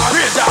raise your hand raise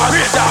your hand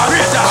raise your hand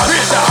raise your hand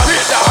raise your hand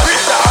raise your hand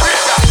raise your hand.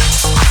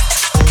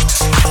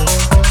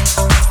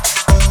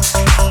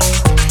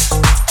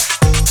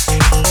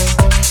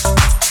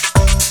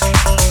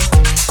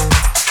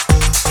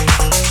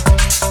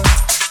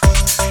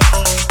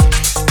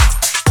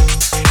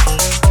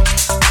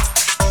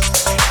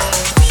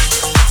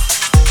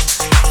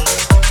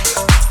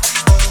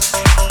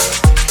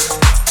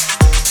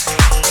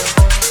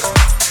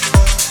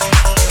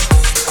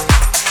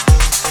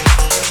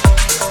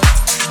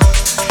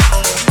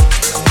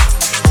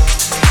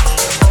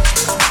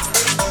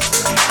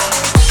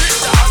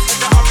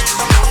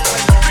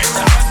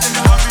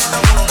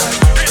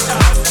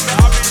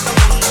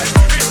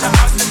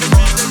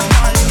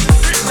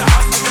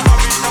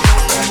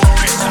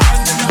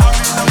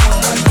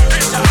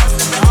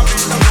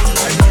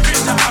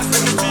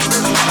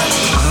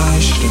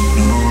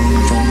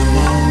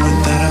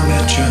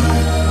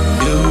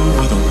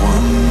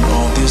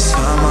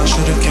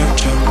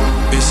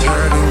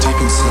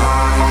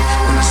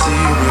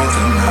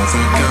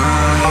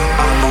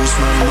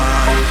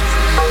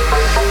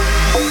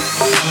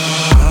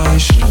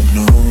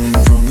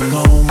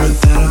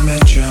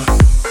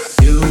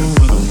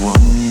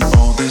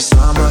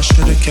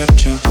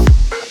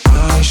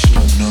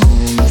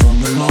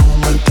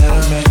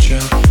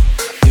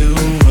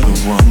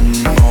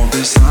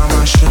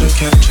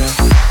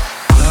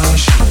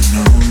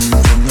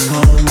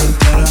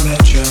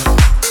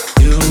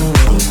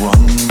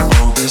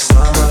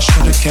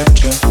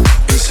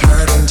 It's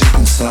hurting deep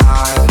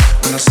inside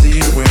when I see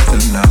you with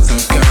another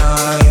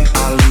guy.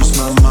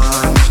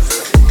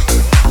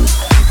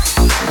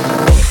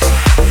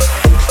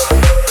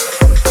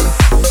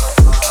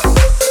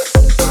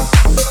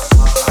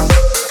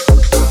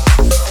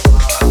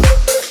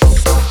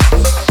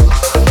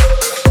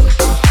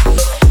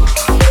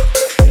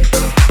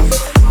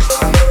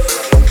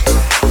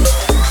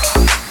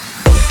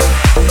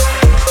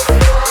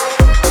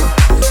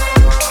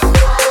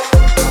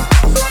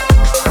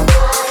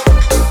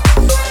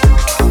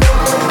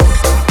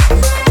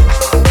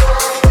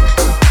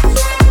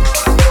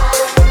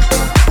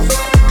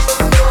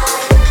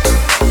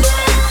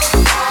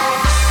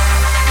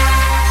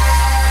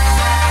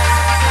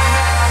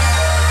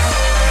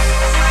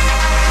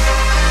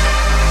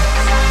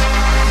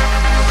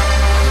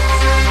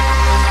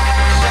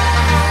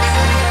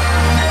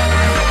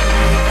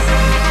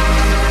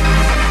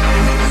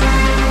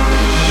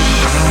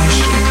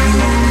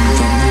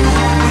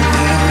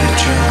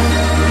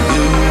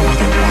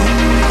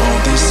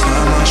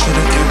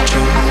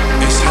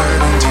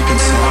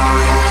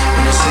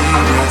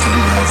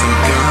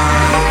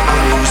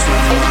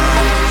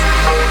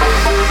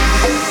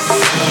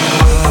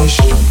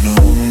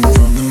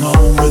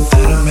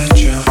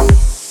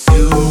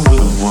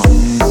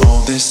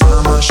 this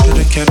time I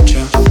should've kept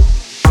you.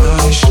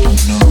 I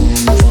should've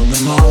known